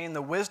 14.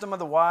 The wisdom of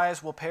the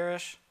wise will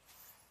perish.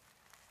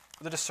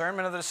 The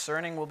discernment of the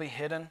discerning will be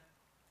hidden.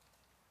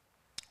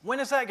 When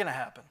is that going to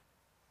happen?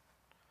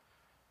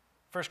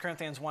 1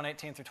 Corinthians 1,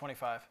 18 through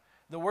 25.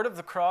 The word of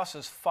the cross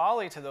is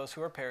folly to those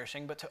who are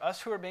perishing, but to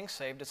us who are being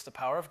saved, it's the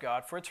power of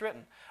God, for it's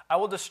written, I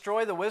will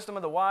destroy the wisdom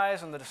of the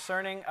wise, and the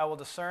discerning I will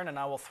discern, and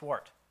I will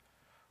thwart.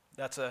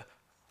 That's a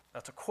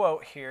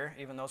quote here,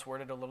 even though it's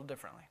worded a little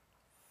differently.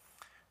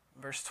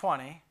 Verse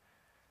 20,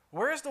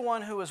 where is the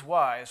one who is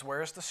wise?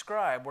 Where is the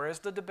scribe? Where is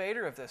the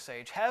debater of this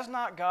age? Has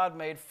not God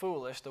made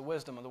foolish the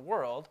wisdom of the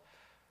world?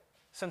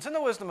 Since in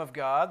the wisdom of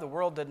God, the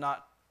world did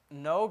not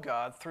know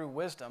God through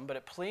wisdom, but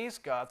it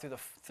pleased God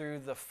through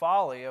the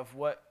folly of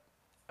what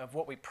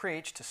we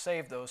preach to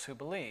save those who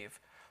believe.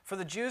 For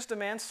the Jews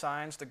demand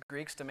signs, the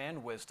Greeks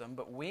demand wisdom,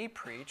 but we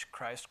preach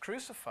Christ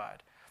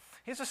crucified.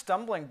 He's a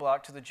stumbling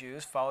block to the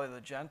Jews, folly to the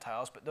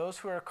Gentiles, but those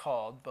who are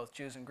called, both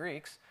Jews and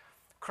Greeks,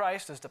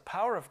 Christ is the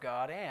power of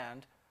God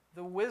and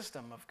the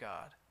wisdom of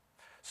God.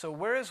 So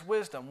where is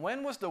wisdom?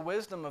 When was the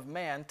wisdom of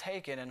man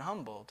taken and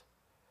humbled?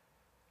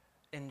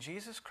 In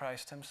Jesus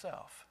Christ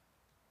himself.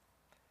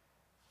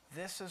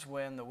 This is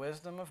when the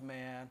wisdom of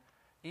man,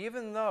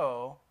 even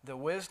though the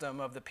wisdom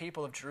of the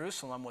people of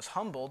Jerusalem was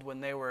humbled when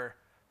they were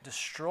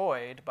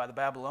destroyed by the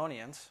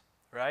Babylonians,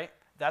 right?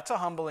 That's a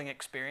humbling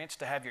experience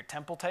to have your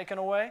temple taken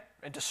away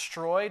and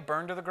destroyed,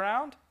 burned to the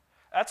ground.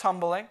 That's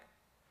humbling.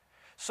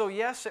 So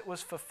yes, it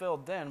was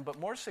fulfilled then, but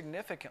more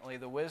significantly,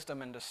 the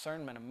wisdom and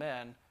discernment of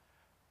men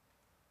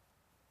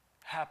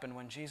happened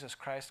when Jesus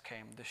Christ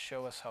came to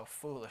show us how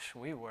foolish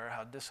we were,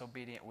 how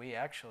disobedient we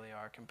actually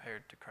are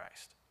compared to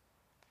Christ.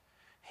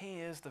 He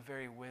is the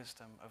very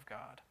wisdom of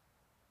God.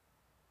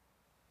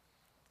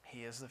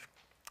 He is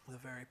the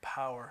very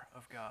power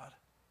of God.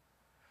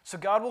 So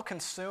God will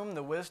consume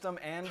the wisdom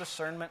and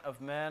discernment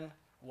of men.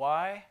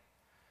 Why?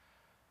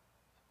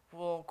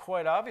 Well,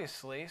 quite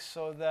obviously,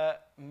 so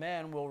that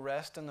men will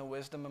rest in the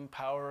wisdom and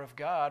power of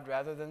God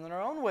rather than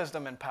their own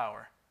wisdom and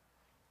power.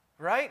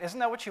 Right? Isn't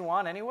that what you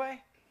want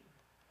anyway?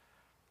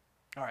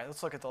 All right,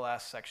 let's look at the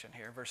last section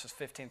here, verses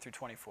 15 through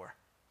 24.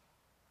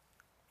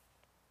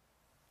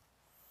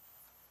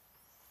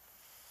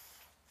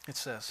 It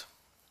says,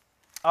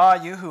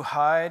 Ah, you who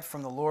hide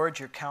from the Lord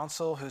your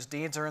counsel, whose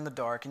deeds are in the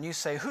dark, and you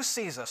say, who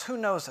sees us? Who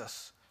knows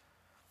us?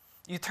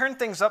 You turn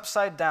things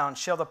upside down.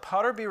 Shall the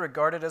potter be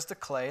regarded as the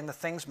clay, and the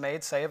things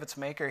made say of its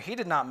maker, he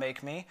did not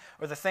make me,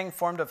 or the thing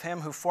formed of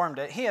him who formed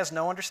it, he has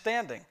no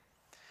understanding.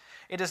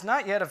 It is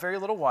not yet a very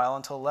little while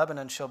until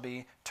Lebanon shall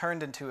be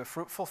turned into a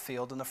fruitful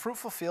field, and the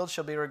fruitful field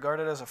shall be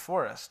regarded as a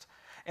forest.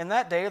 In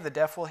that day the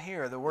deaf will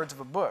hear the words of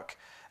a book,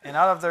 and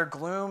out of their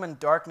gloom and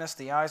darkness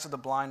the eyes of the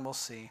blind will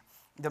see.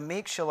 The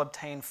meek shall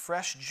obtain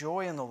fresh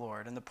joy in the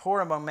Lord, and the poor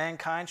among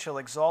mankind shall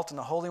exult in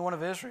the Holy One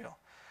of Israel.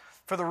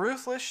 For the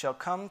ruthless shall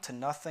come to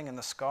nothing, and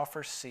the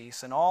scoffers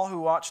cease, and all who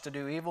watch to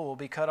do evil will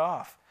be cut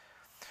off.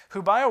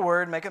 Who by a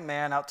word make a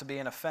man out to be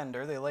an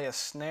offender, they lay a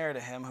snare to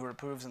him who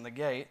reproves in the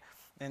gate,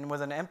 and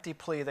with an empty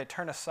plea they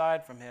turn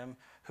aside from him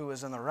who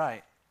is in the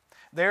right.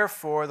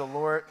 Therefore the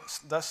Lord,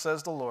 thus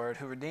says the Lord,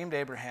 who redeemed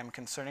Abraham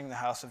concerning the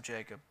house of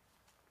Jacob.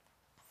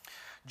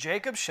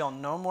 Jacob shall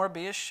no more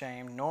be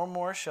ashamed, no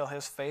more shall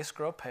his face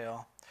grow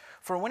pale.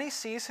 For when he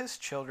sees his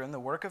children, the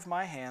work of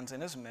my hands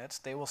in his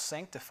midst, they will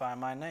sanctify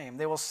my name.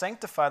 They will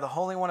sanctify the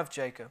Holy One of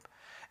Jacob,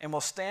 and will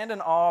stand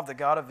in awe of the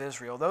God of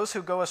Israel. Those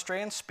who go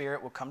astray in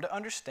spirit will come to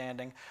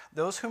understanding.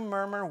 Those who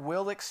murmur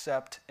will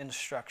accept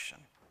instruction.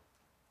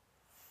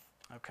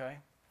 Okay?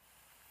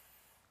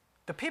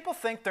 Do people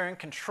think they're in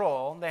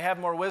control? They have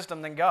more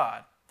wisdom than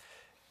God?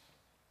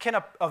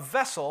 Can a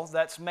vessel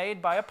that's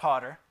made by a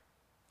potter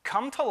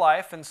come to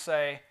life and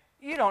say,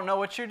 you don't know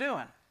what you're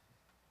doing?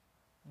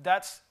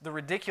 That's the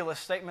ridiculous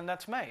statement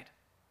that's made.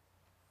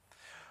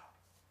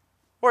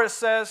 Or it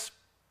says,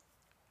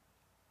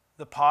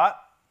 the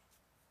pot,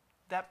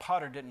 that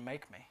potter didn't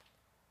make me.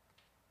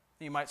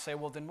 You might say,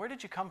 well, then where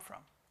did you come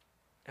from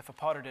if a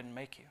potter didn't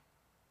make you?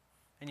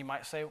 And you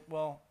might say,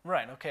 well,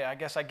 right, okay, I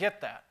guess I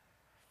get that.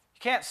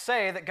 You can't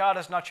say that God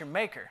is not your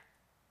maker.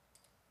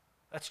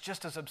 That's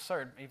just as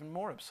absurd, even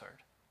more absurd.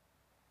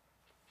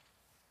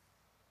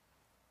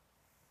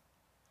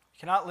 You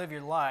cannot live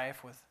your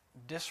life with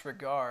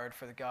disregard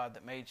for the God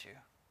that made you.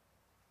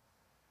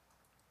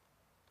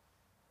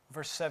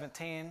 Verse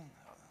 17,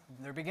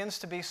 there begins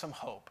to be some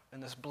hope in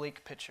this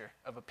bleak picture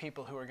of a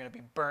people who are going to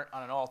be burnt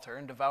on an altar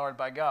and devoured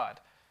by God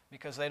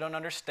because they don't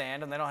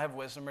understand and they don't have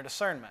wisdom or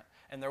discernment.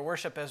 And their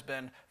worship has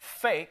been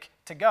fake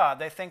to God.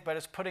 They think by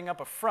just putting up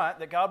a front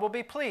that God will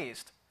be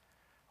pleased.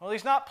 Well,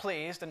 he's not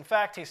pleased. In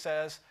fact, he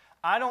says,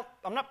 I'm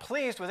not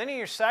pleased with any of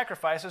your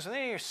sacrifices, with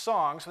any of your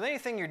songs, with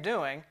anything you're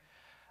doing.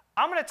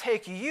 I'm going to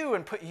take you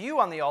and put you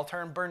on the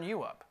altar and burn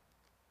you up.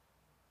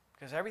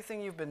 Because everything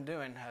you've been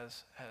doing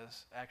has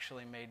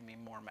actually made me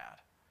more mad.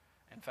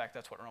 In fact,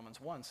 that's what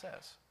Romans 1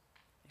 says.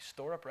 You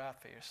store up wrath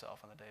for yourself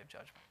on the day of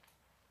judgment.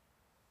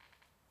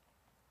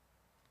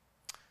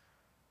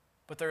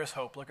 But there is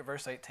hope. Look at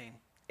verse 18.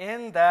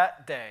 In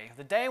that day,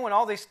 the day when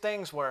all these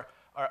things are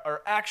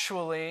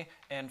actually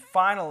and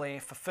finally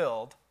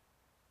fulfilled,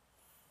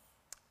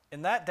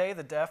 in that day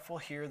the deaf will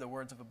hear the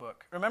words of a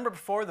book. Remember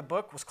before the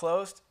book was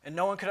closed and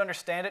no one could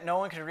understand it, no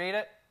one could read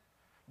it?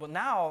 Well,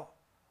 now,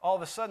 all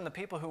of a sudden, the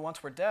people who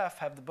once were deaf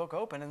have the book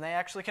open and they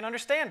actually can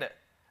understand it.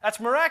 That's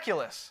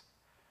miraculous.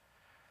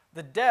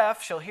 The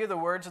deaf shall hear the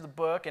words of the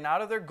book, and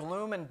out of their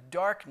gloom and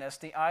darkness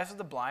the eyes of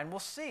the blind will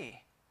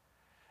see.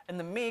 And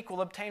the meek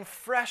will obtain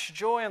fresh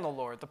joy in the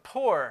Lord. The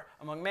poor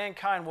among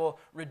mankind will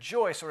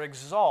rejoice or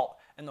exalt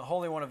in the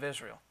Holy One of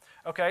Israel.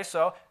 Okay,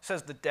 so it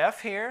says the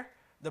deaf hear,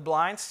 the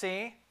blind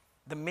see,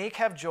 the meek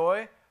have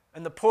joy,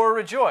 and the poor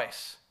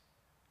rejoice.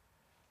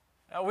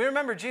 Now, we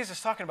remember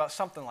Jesus talking about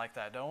something like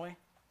that, don't we?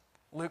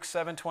 Luke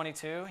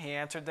 7:22, he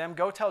answered them,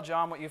 go tell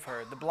John what you've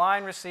heard. The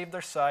blind receive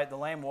their sight, the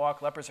lame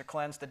walk, lepers are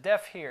cleansed, the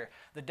deaf hear,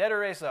 the dead are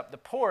raised up, the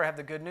poor have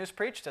the good news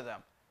preached to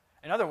them.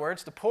 In other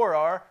words, the poor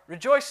are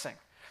rejoicing.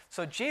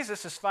 So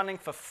Jesus is finding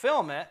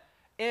fulfillment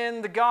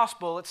in the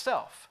gospel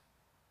itself.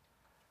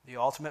 The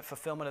ultimate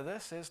fulfillment of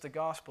this is the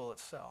gospel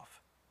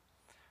itself.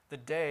 The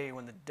day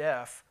when the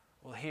deaf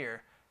will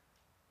hear,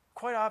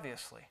 quite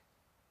obviously,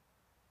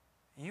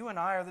 you and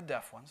I are the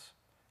deaf ones.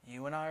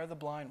 You and I are the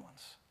blind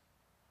ones.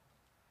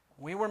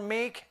 We were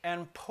meek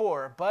and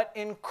poor, but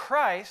in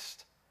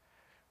Christ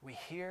we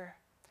hear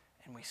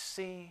and we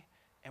see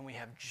and we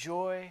have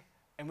joy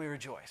and we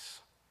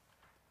rejoice.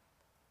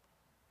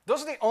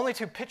 Those are the only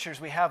two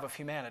pictures we have of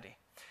humanity.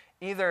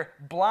 Either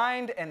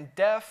blind and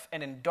deaf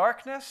and in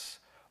darkness,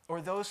 or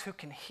those who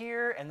can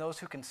hear and those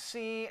who can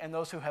see and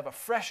those who have a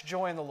fresh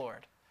joy in the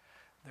Lord.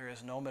 There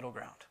is no middle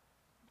ground.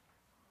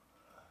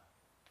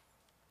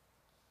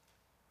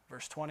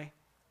 Verse 20.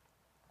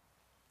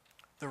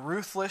 The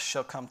ruthless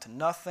shall come to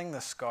nothing, the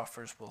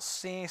scoffers will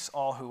cease,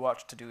 all who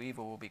watch to do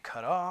evil will be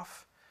cut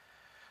off.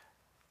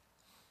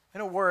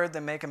 In a word, they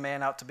make a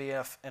man out to be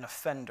an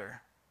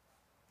offender,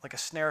 like a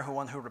snare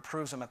one who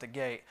reproves him at the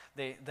gate.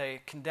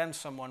 They condemn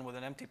someone with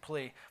an empty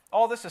plea.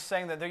 All this is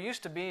saying that there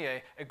used to be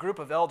a group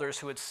of elders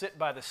who would sit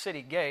by the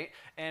city gate,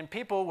 and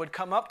people would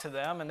come up to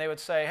them and they would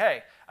say,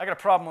 hey, I got a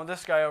problem with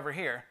this guy over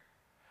here,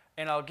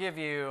 and I'll give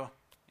you,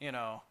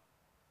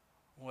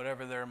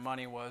 whatever their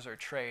money was or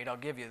trade, I'll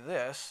give you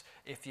this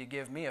if you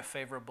give me a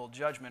favorable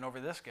judgment over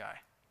this guy.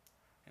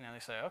 And then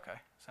they say, okay,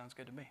 sounds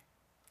good to me.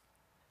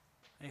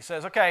 And he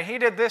says, okay, he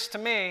did this to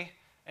me.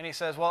 And he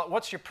says, well,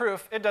 what's your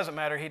proof? It doesn't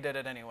matter, he did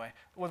it anyway.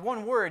 With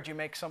one word, you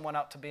make someone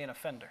out to be an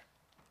offender.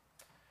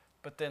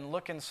 But then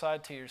look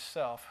inside to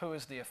yourself. Who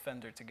is the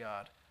offender to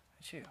God?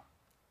 It's you.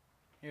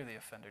 You're the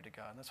offender to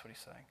God. That's what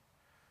he's saying.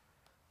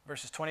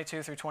 Verses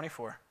 22 through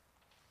 24.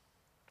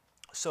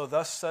 So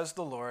thus says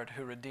the Lord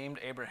who redeemed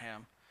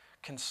Abraham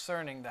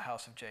concerning the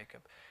house of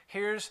Jacob.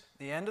 Here's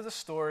the end of the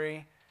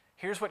story.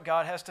 Here's what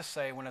God has to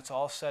say when it's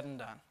all said and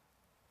done.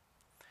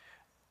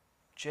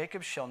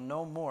 Jacob shall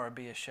no more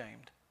be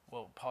ashamed.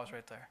 Well, pause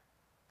right there.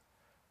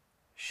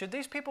 Should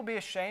these people be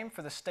ashamed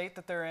for the state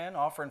that they're in,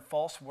 offering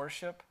false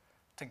worship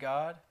to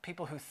God?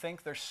 People who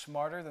think they're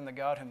smarter than the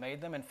God who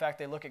made them. In fact,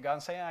 they look at God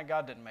and say,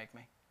 God didn't make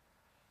me.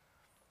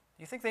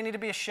 You think they need to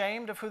be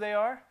ashamed of who they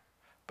are?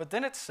 But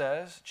then it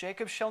says,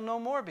 Jacob shall no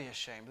more be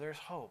ashamed. There's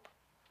hope.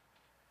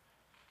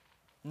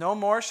 No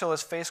more shall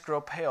his face grow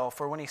pale,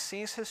 for when he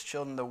sees his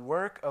children, the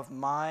work of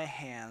my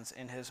hands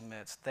in his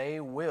midst, they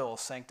will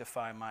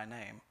sanctify my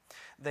name.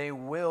 They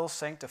will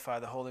sanctify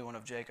the Holy One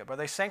of Jacob. Are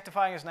they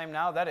sanctifying his name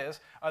now? That is,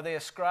 are they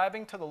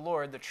ascribing to the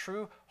Lord the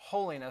true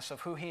holiness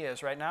of who he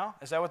is right now?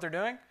 Is that what they're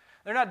doing?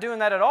 They're not doing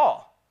that at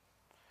all.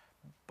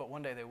 But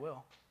one day they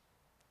will.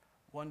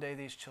 One day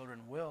these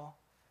children will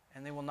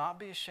and they will not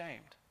be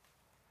ashamed.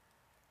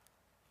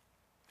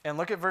 And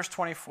look at verse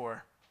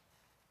 24.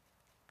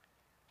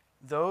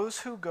 Those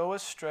who go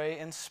astray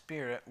in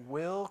spirit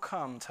will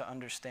come to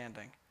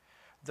understanding.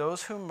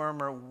 Those who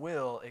murmur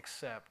will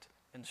accept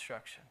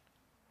instruction.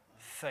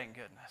 Thank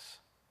goodness.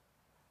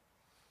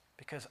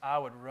 Because I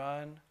would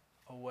run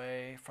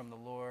away from the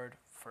Lord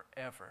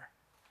forever.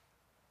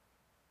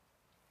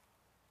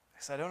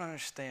 Because I don't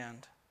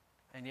understand.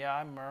 And yeah,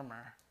 I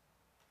murmur.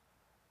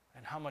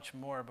 And how much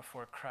more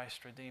before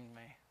Christ redeemed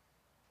me?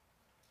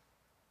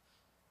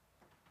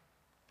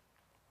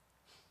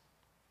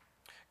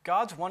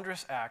 God's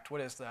wondrous act,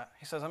 what is that?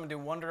 He says, I'm going to do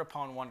wonder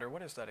upon wonder.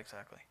 What is that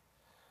exactly?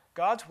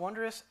 God's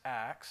wondrous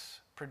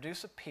acts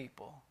produce a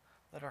people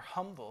that are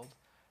humbled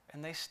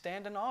and they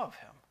stand in awe of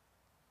him.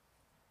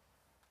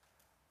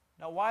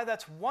 Now, why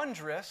that's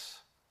wondrous,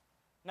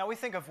 now we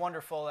think of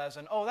wonderful as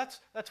in, oh,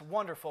 that's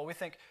wonderful. We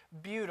think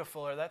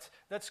beautiful, or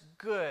that's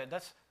good.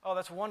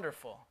 That's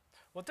wonderful.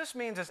 What this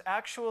means is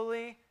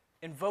actually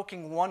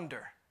invoking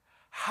wonder.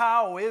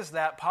 How is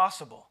that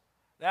possible?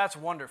 That's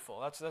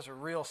wonderful. That's a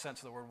real sense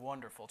of the word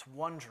wonderful. It's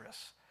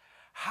wondrous.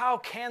 How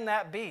can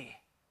that be?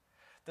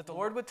 That the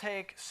Lord would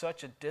take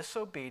such a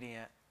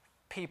disobedient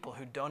people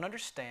who don't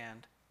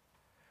understand,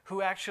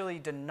 who actually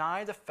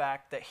deny the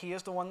fact that he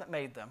is the one that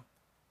made them,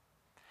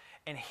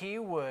 and he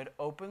would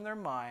open their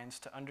minds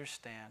to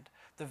understand.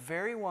 The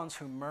very ones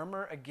who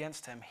murmur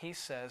against him, he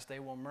says they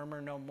will murmur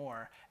no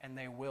more, and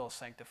they will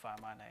sanctify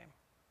my name.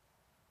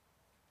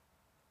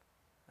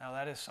 Now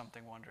that is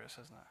something wondrous,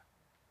 isn't it?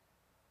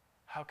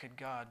 How could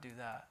God do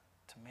that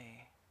to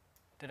me?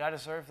 Did I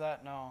deserve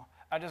that? No.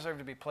 I deserve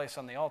to be placed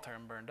on the altar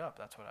and burned up.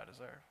 That's what I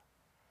deserve.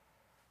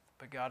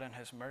 But God in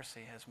his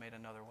mercy has made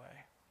another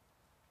way.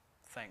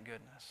 Thank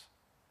goodness.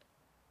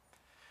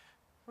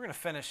 We're going to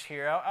finish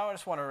here. I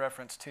just want to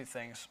reference two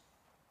things.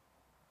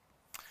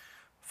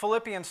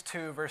 Philippians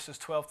 2, verses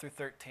 12 through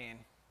 13.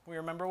 We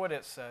remember what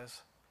it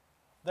says.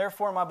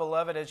 Therefore, my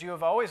beloved, as you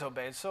have always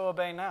obeyed, so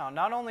obey now,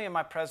 not only in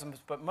my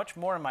presence, but much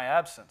more in my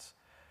absence.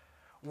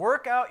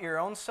 Work out your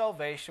own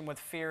salvation with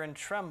fear and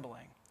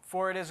trembling,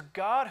 for it is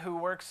God who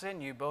works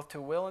in you both to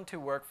will and to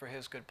work for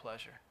his good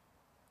pleasure.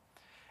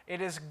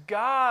 It is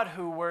God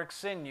who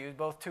works in you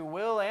both to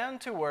will and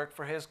to work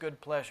for his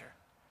good pleasure.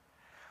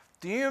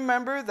 Do you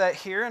remember that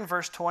here in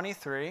verse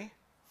 23,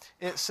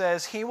 it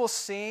says, he will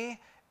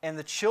see and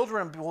the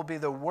children will be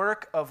the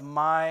work of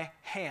my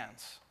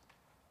hands.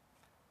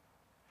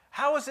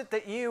 How is it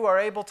that you are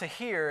able to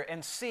hear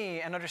and see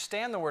and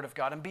understand the word of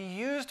God and be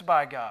used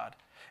by God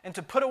and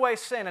to put away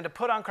sin and to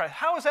put on Christ?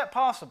 How is that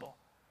possible?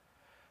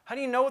 How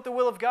do you know what the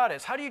will of God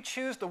is? How do you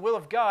choose the will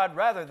of God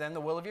rather than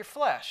the will of your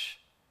flesh?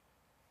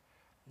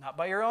 Not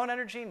by your own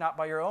energy, not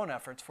by your own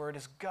efforts, for it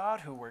is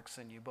God who works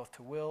in you both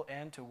to will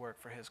and to work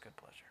for his good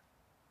pleasure.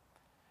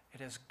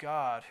 It is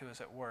God who is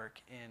at work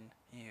in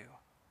you.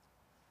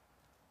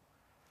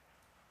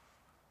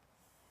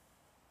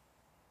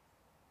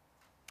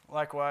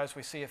 Likewise,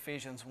 we see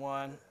Ephesians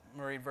 1,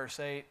 we read verse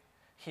 8.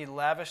 He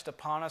lavished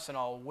upon us in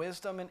all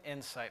wisdom and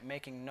insight,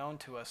 making known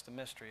to us the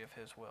mystery of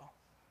his will.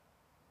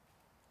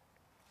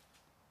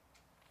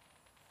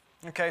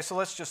 Okay, so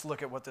let's just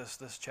look at what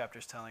this chapter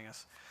is telling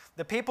us.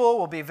 The people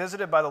will be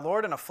visited by the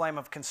Lord in a flame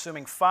of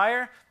consuming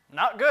fire.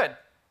 Not good.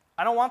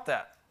 I don't want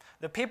that.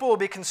 The people will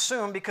be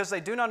consumed because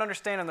they do not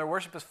understand and their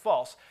worship is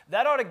false.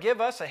 That ought to give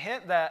us a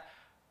hint that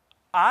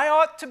I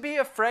ought to be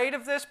afraid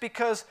of this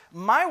because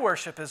my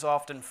worship is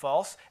often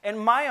false and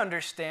my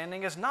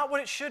understanding is not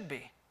what it should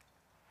be.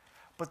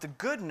 But the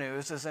good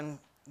news is in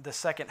the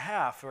second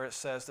half where it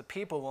says the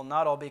people will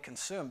not all be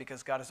consumed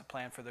because God has a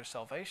plan for their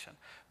salvation,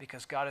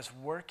 because God is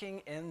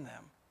working in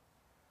them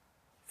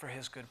for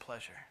his good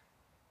pleasure.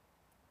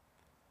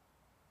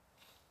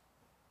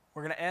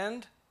 We're going to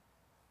end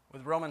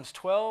with Romans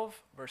 12,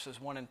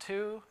 verses 1 and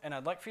 2, and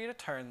I'd like for you to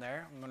turn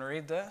there. I'm going to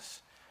read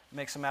this,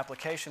 make some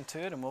application to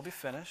it, and we'll be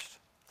finished.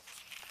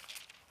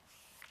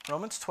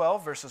 Romans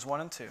 12, verses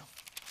 1 and 2.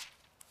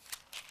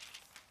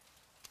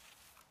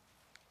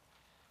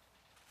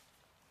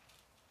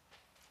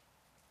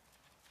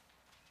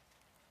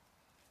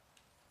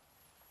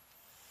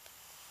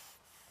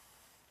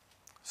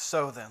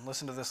 So then,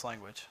 listen to this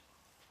language.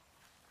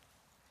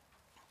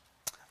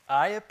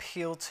 I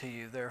appeal to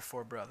you,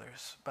 therefore,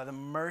 brothers, by the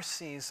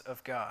mercies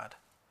of God,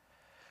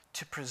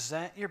 to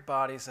present your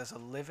bodies as a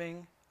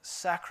living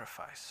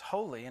sacrifice,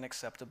 holy and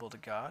acceptable to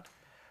God,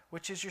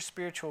 which is your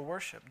spiritual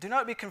worship. Do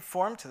not be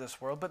conformed to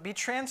this world, but be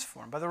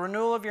transformed by the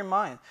renewal of your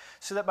mind,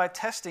 so that by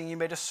testing you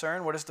may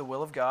discern what is the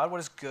will of God, what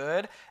is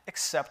good,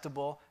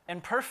 acceptable,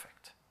 and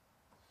perfect.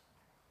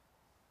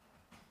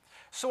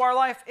 So our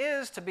life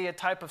is to be a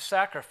type of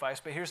sacrifice,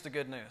 but here's the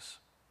good news.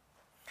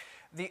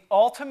 The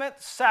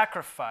ultimate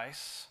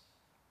sacrifice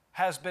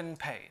has been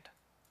paid.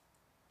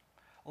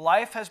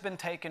 Life has been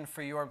taken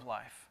for your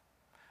life.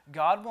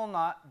 God will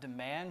not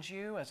demand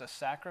you as a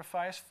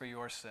sacrifice for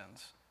your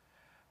sins,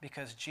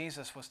 because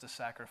Jesus was the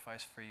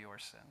sacrifice for your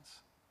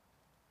sins.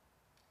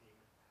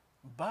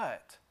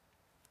 But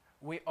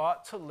we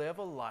ought to live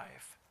a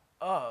life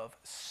of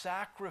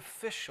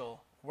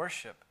sacrificial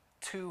worship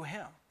to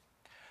him,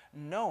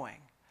 knowing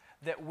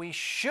that we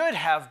should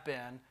have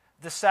been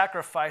the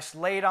sacrifice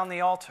laid on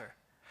the altar.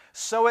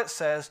 So it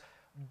says,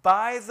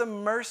 by the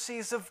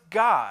mercies of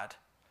God,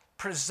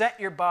 present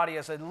your body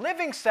as a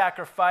living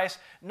sacrifice,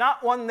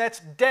 not one that's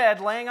dead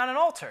laying on an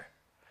altar.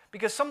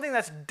 Because something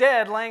that's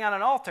dead laying on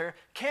an altar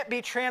can't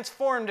be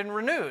transformed and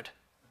renewed,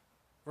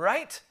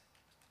 right?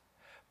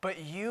 But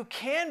you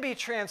can be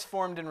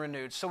transformed and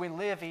renewed. So we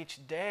live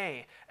each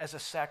day as a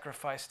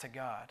sacrifice to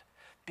God,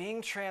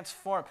 being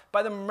transformed.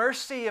 By the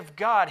mercy of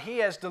God, he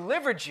has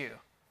delivered you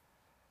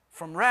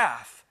from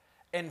wrath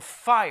and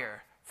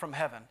fire from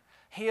heaven.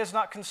 He has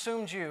not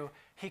consumed you.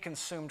 He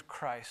consumed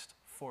Christ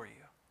for you.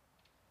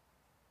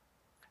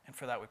 And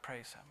for that we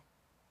praise him.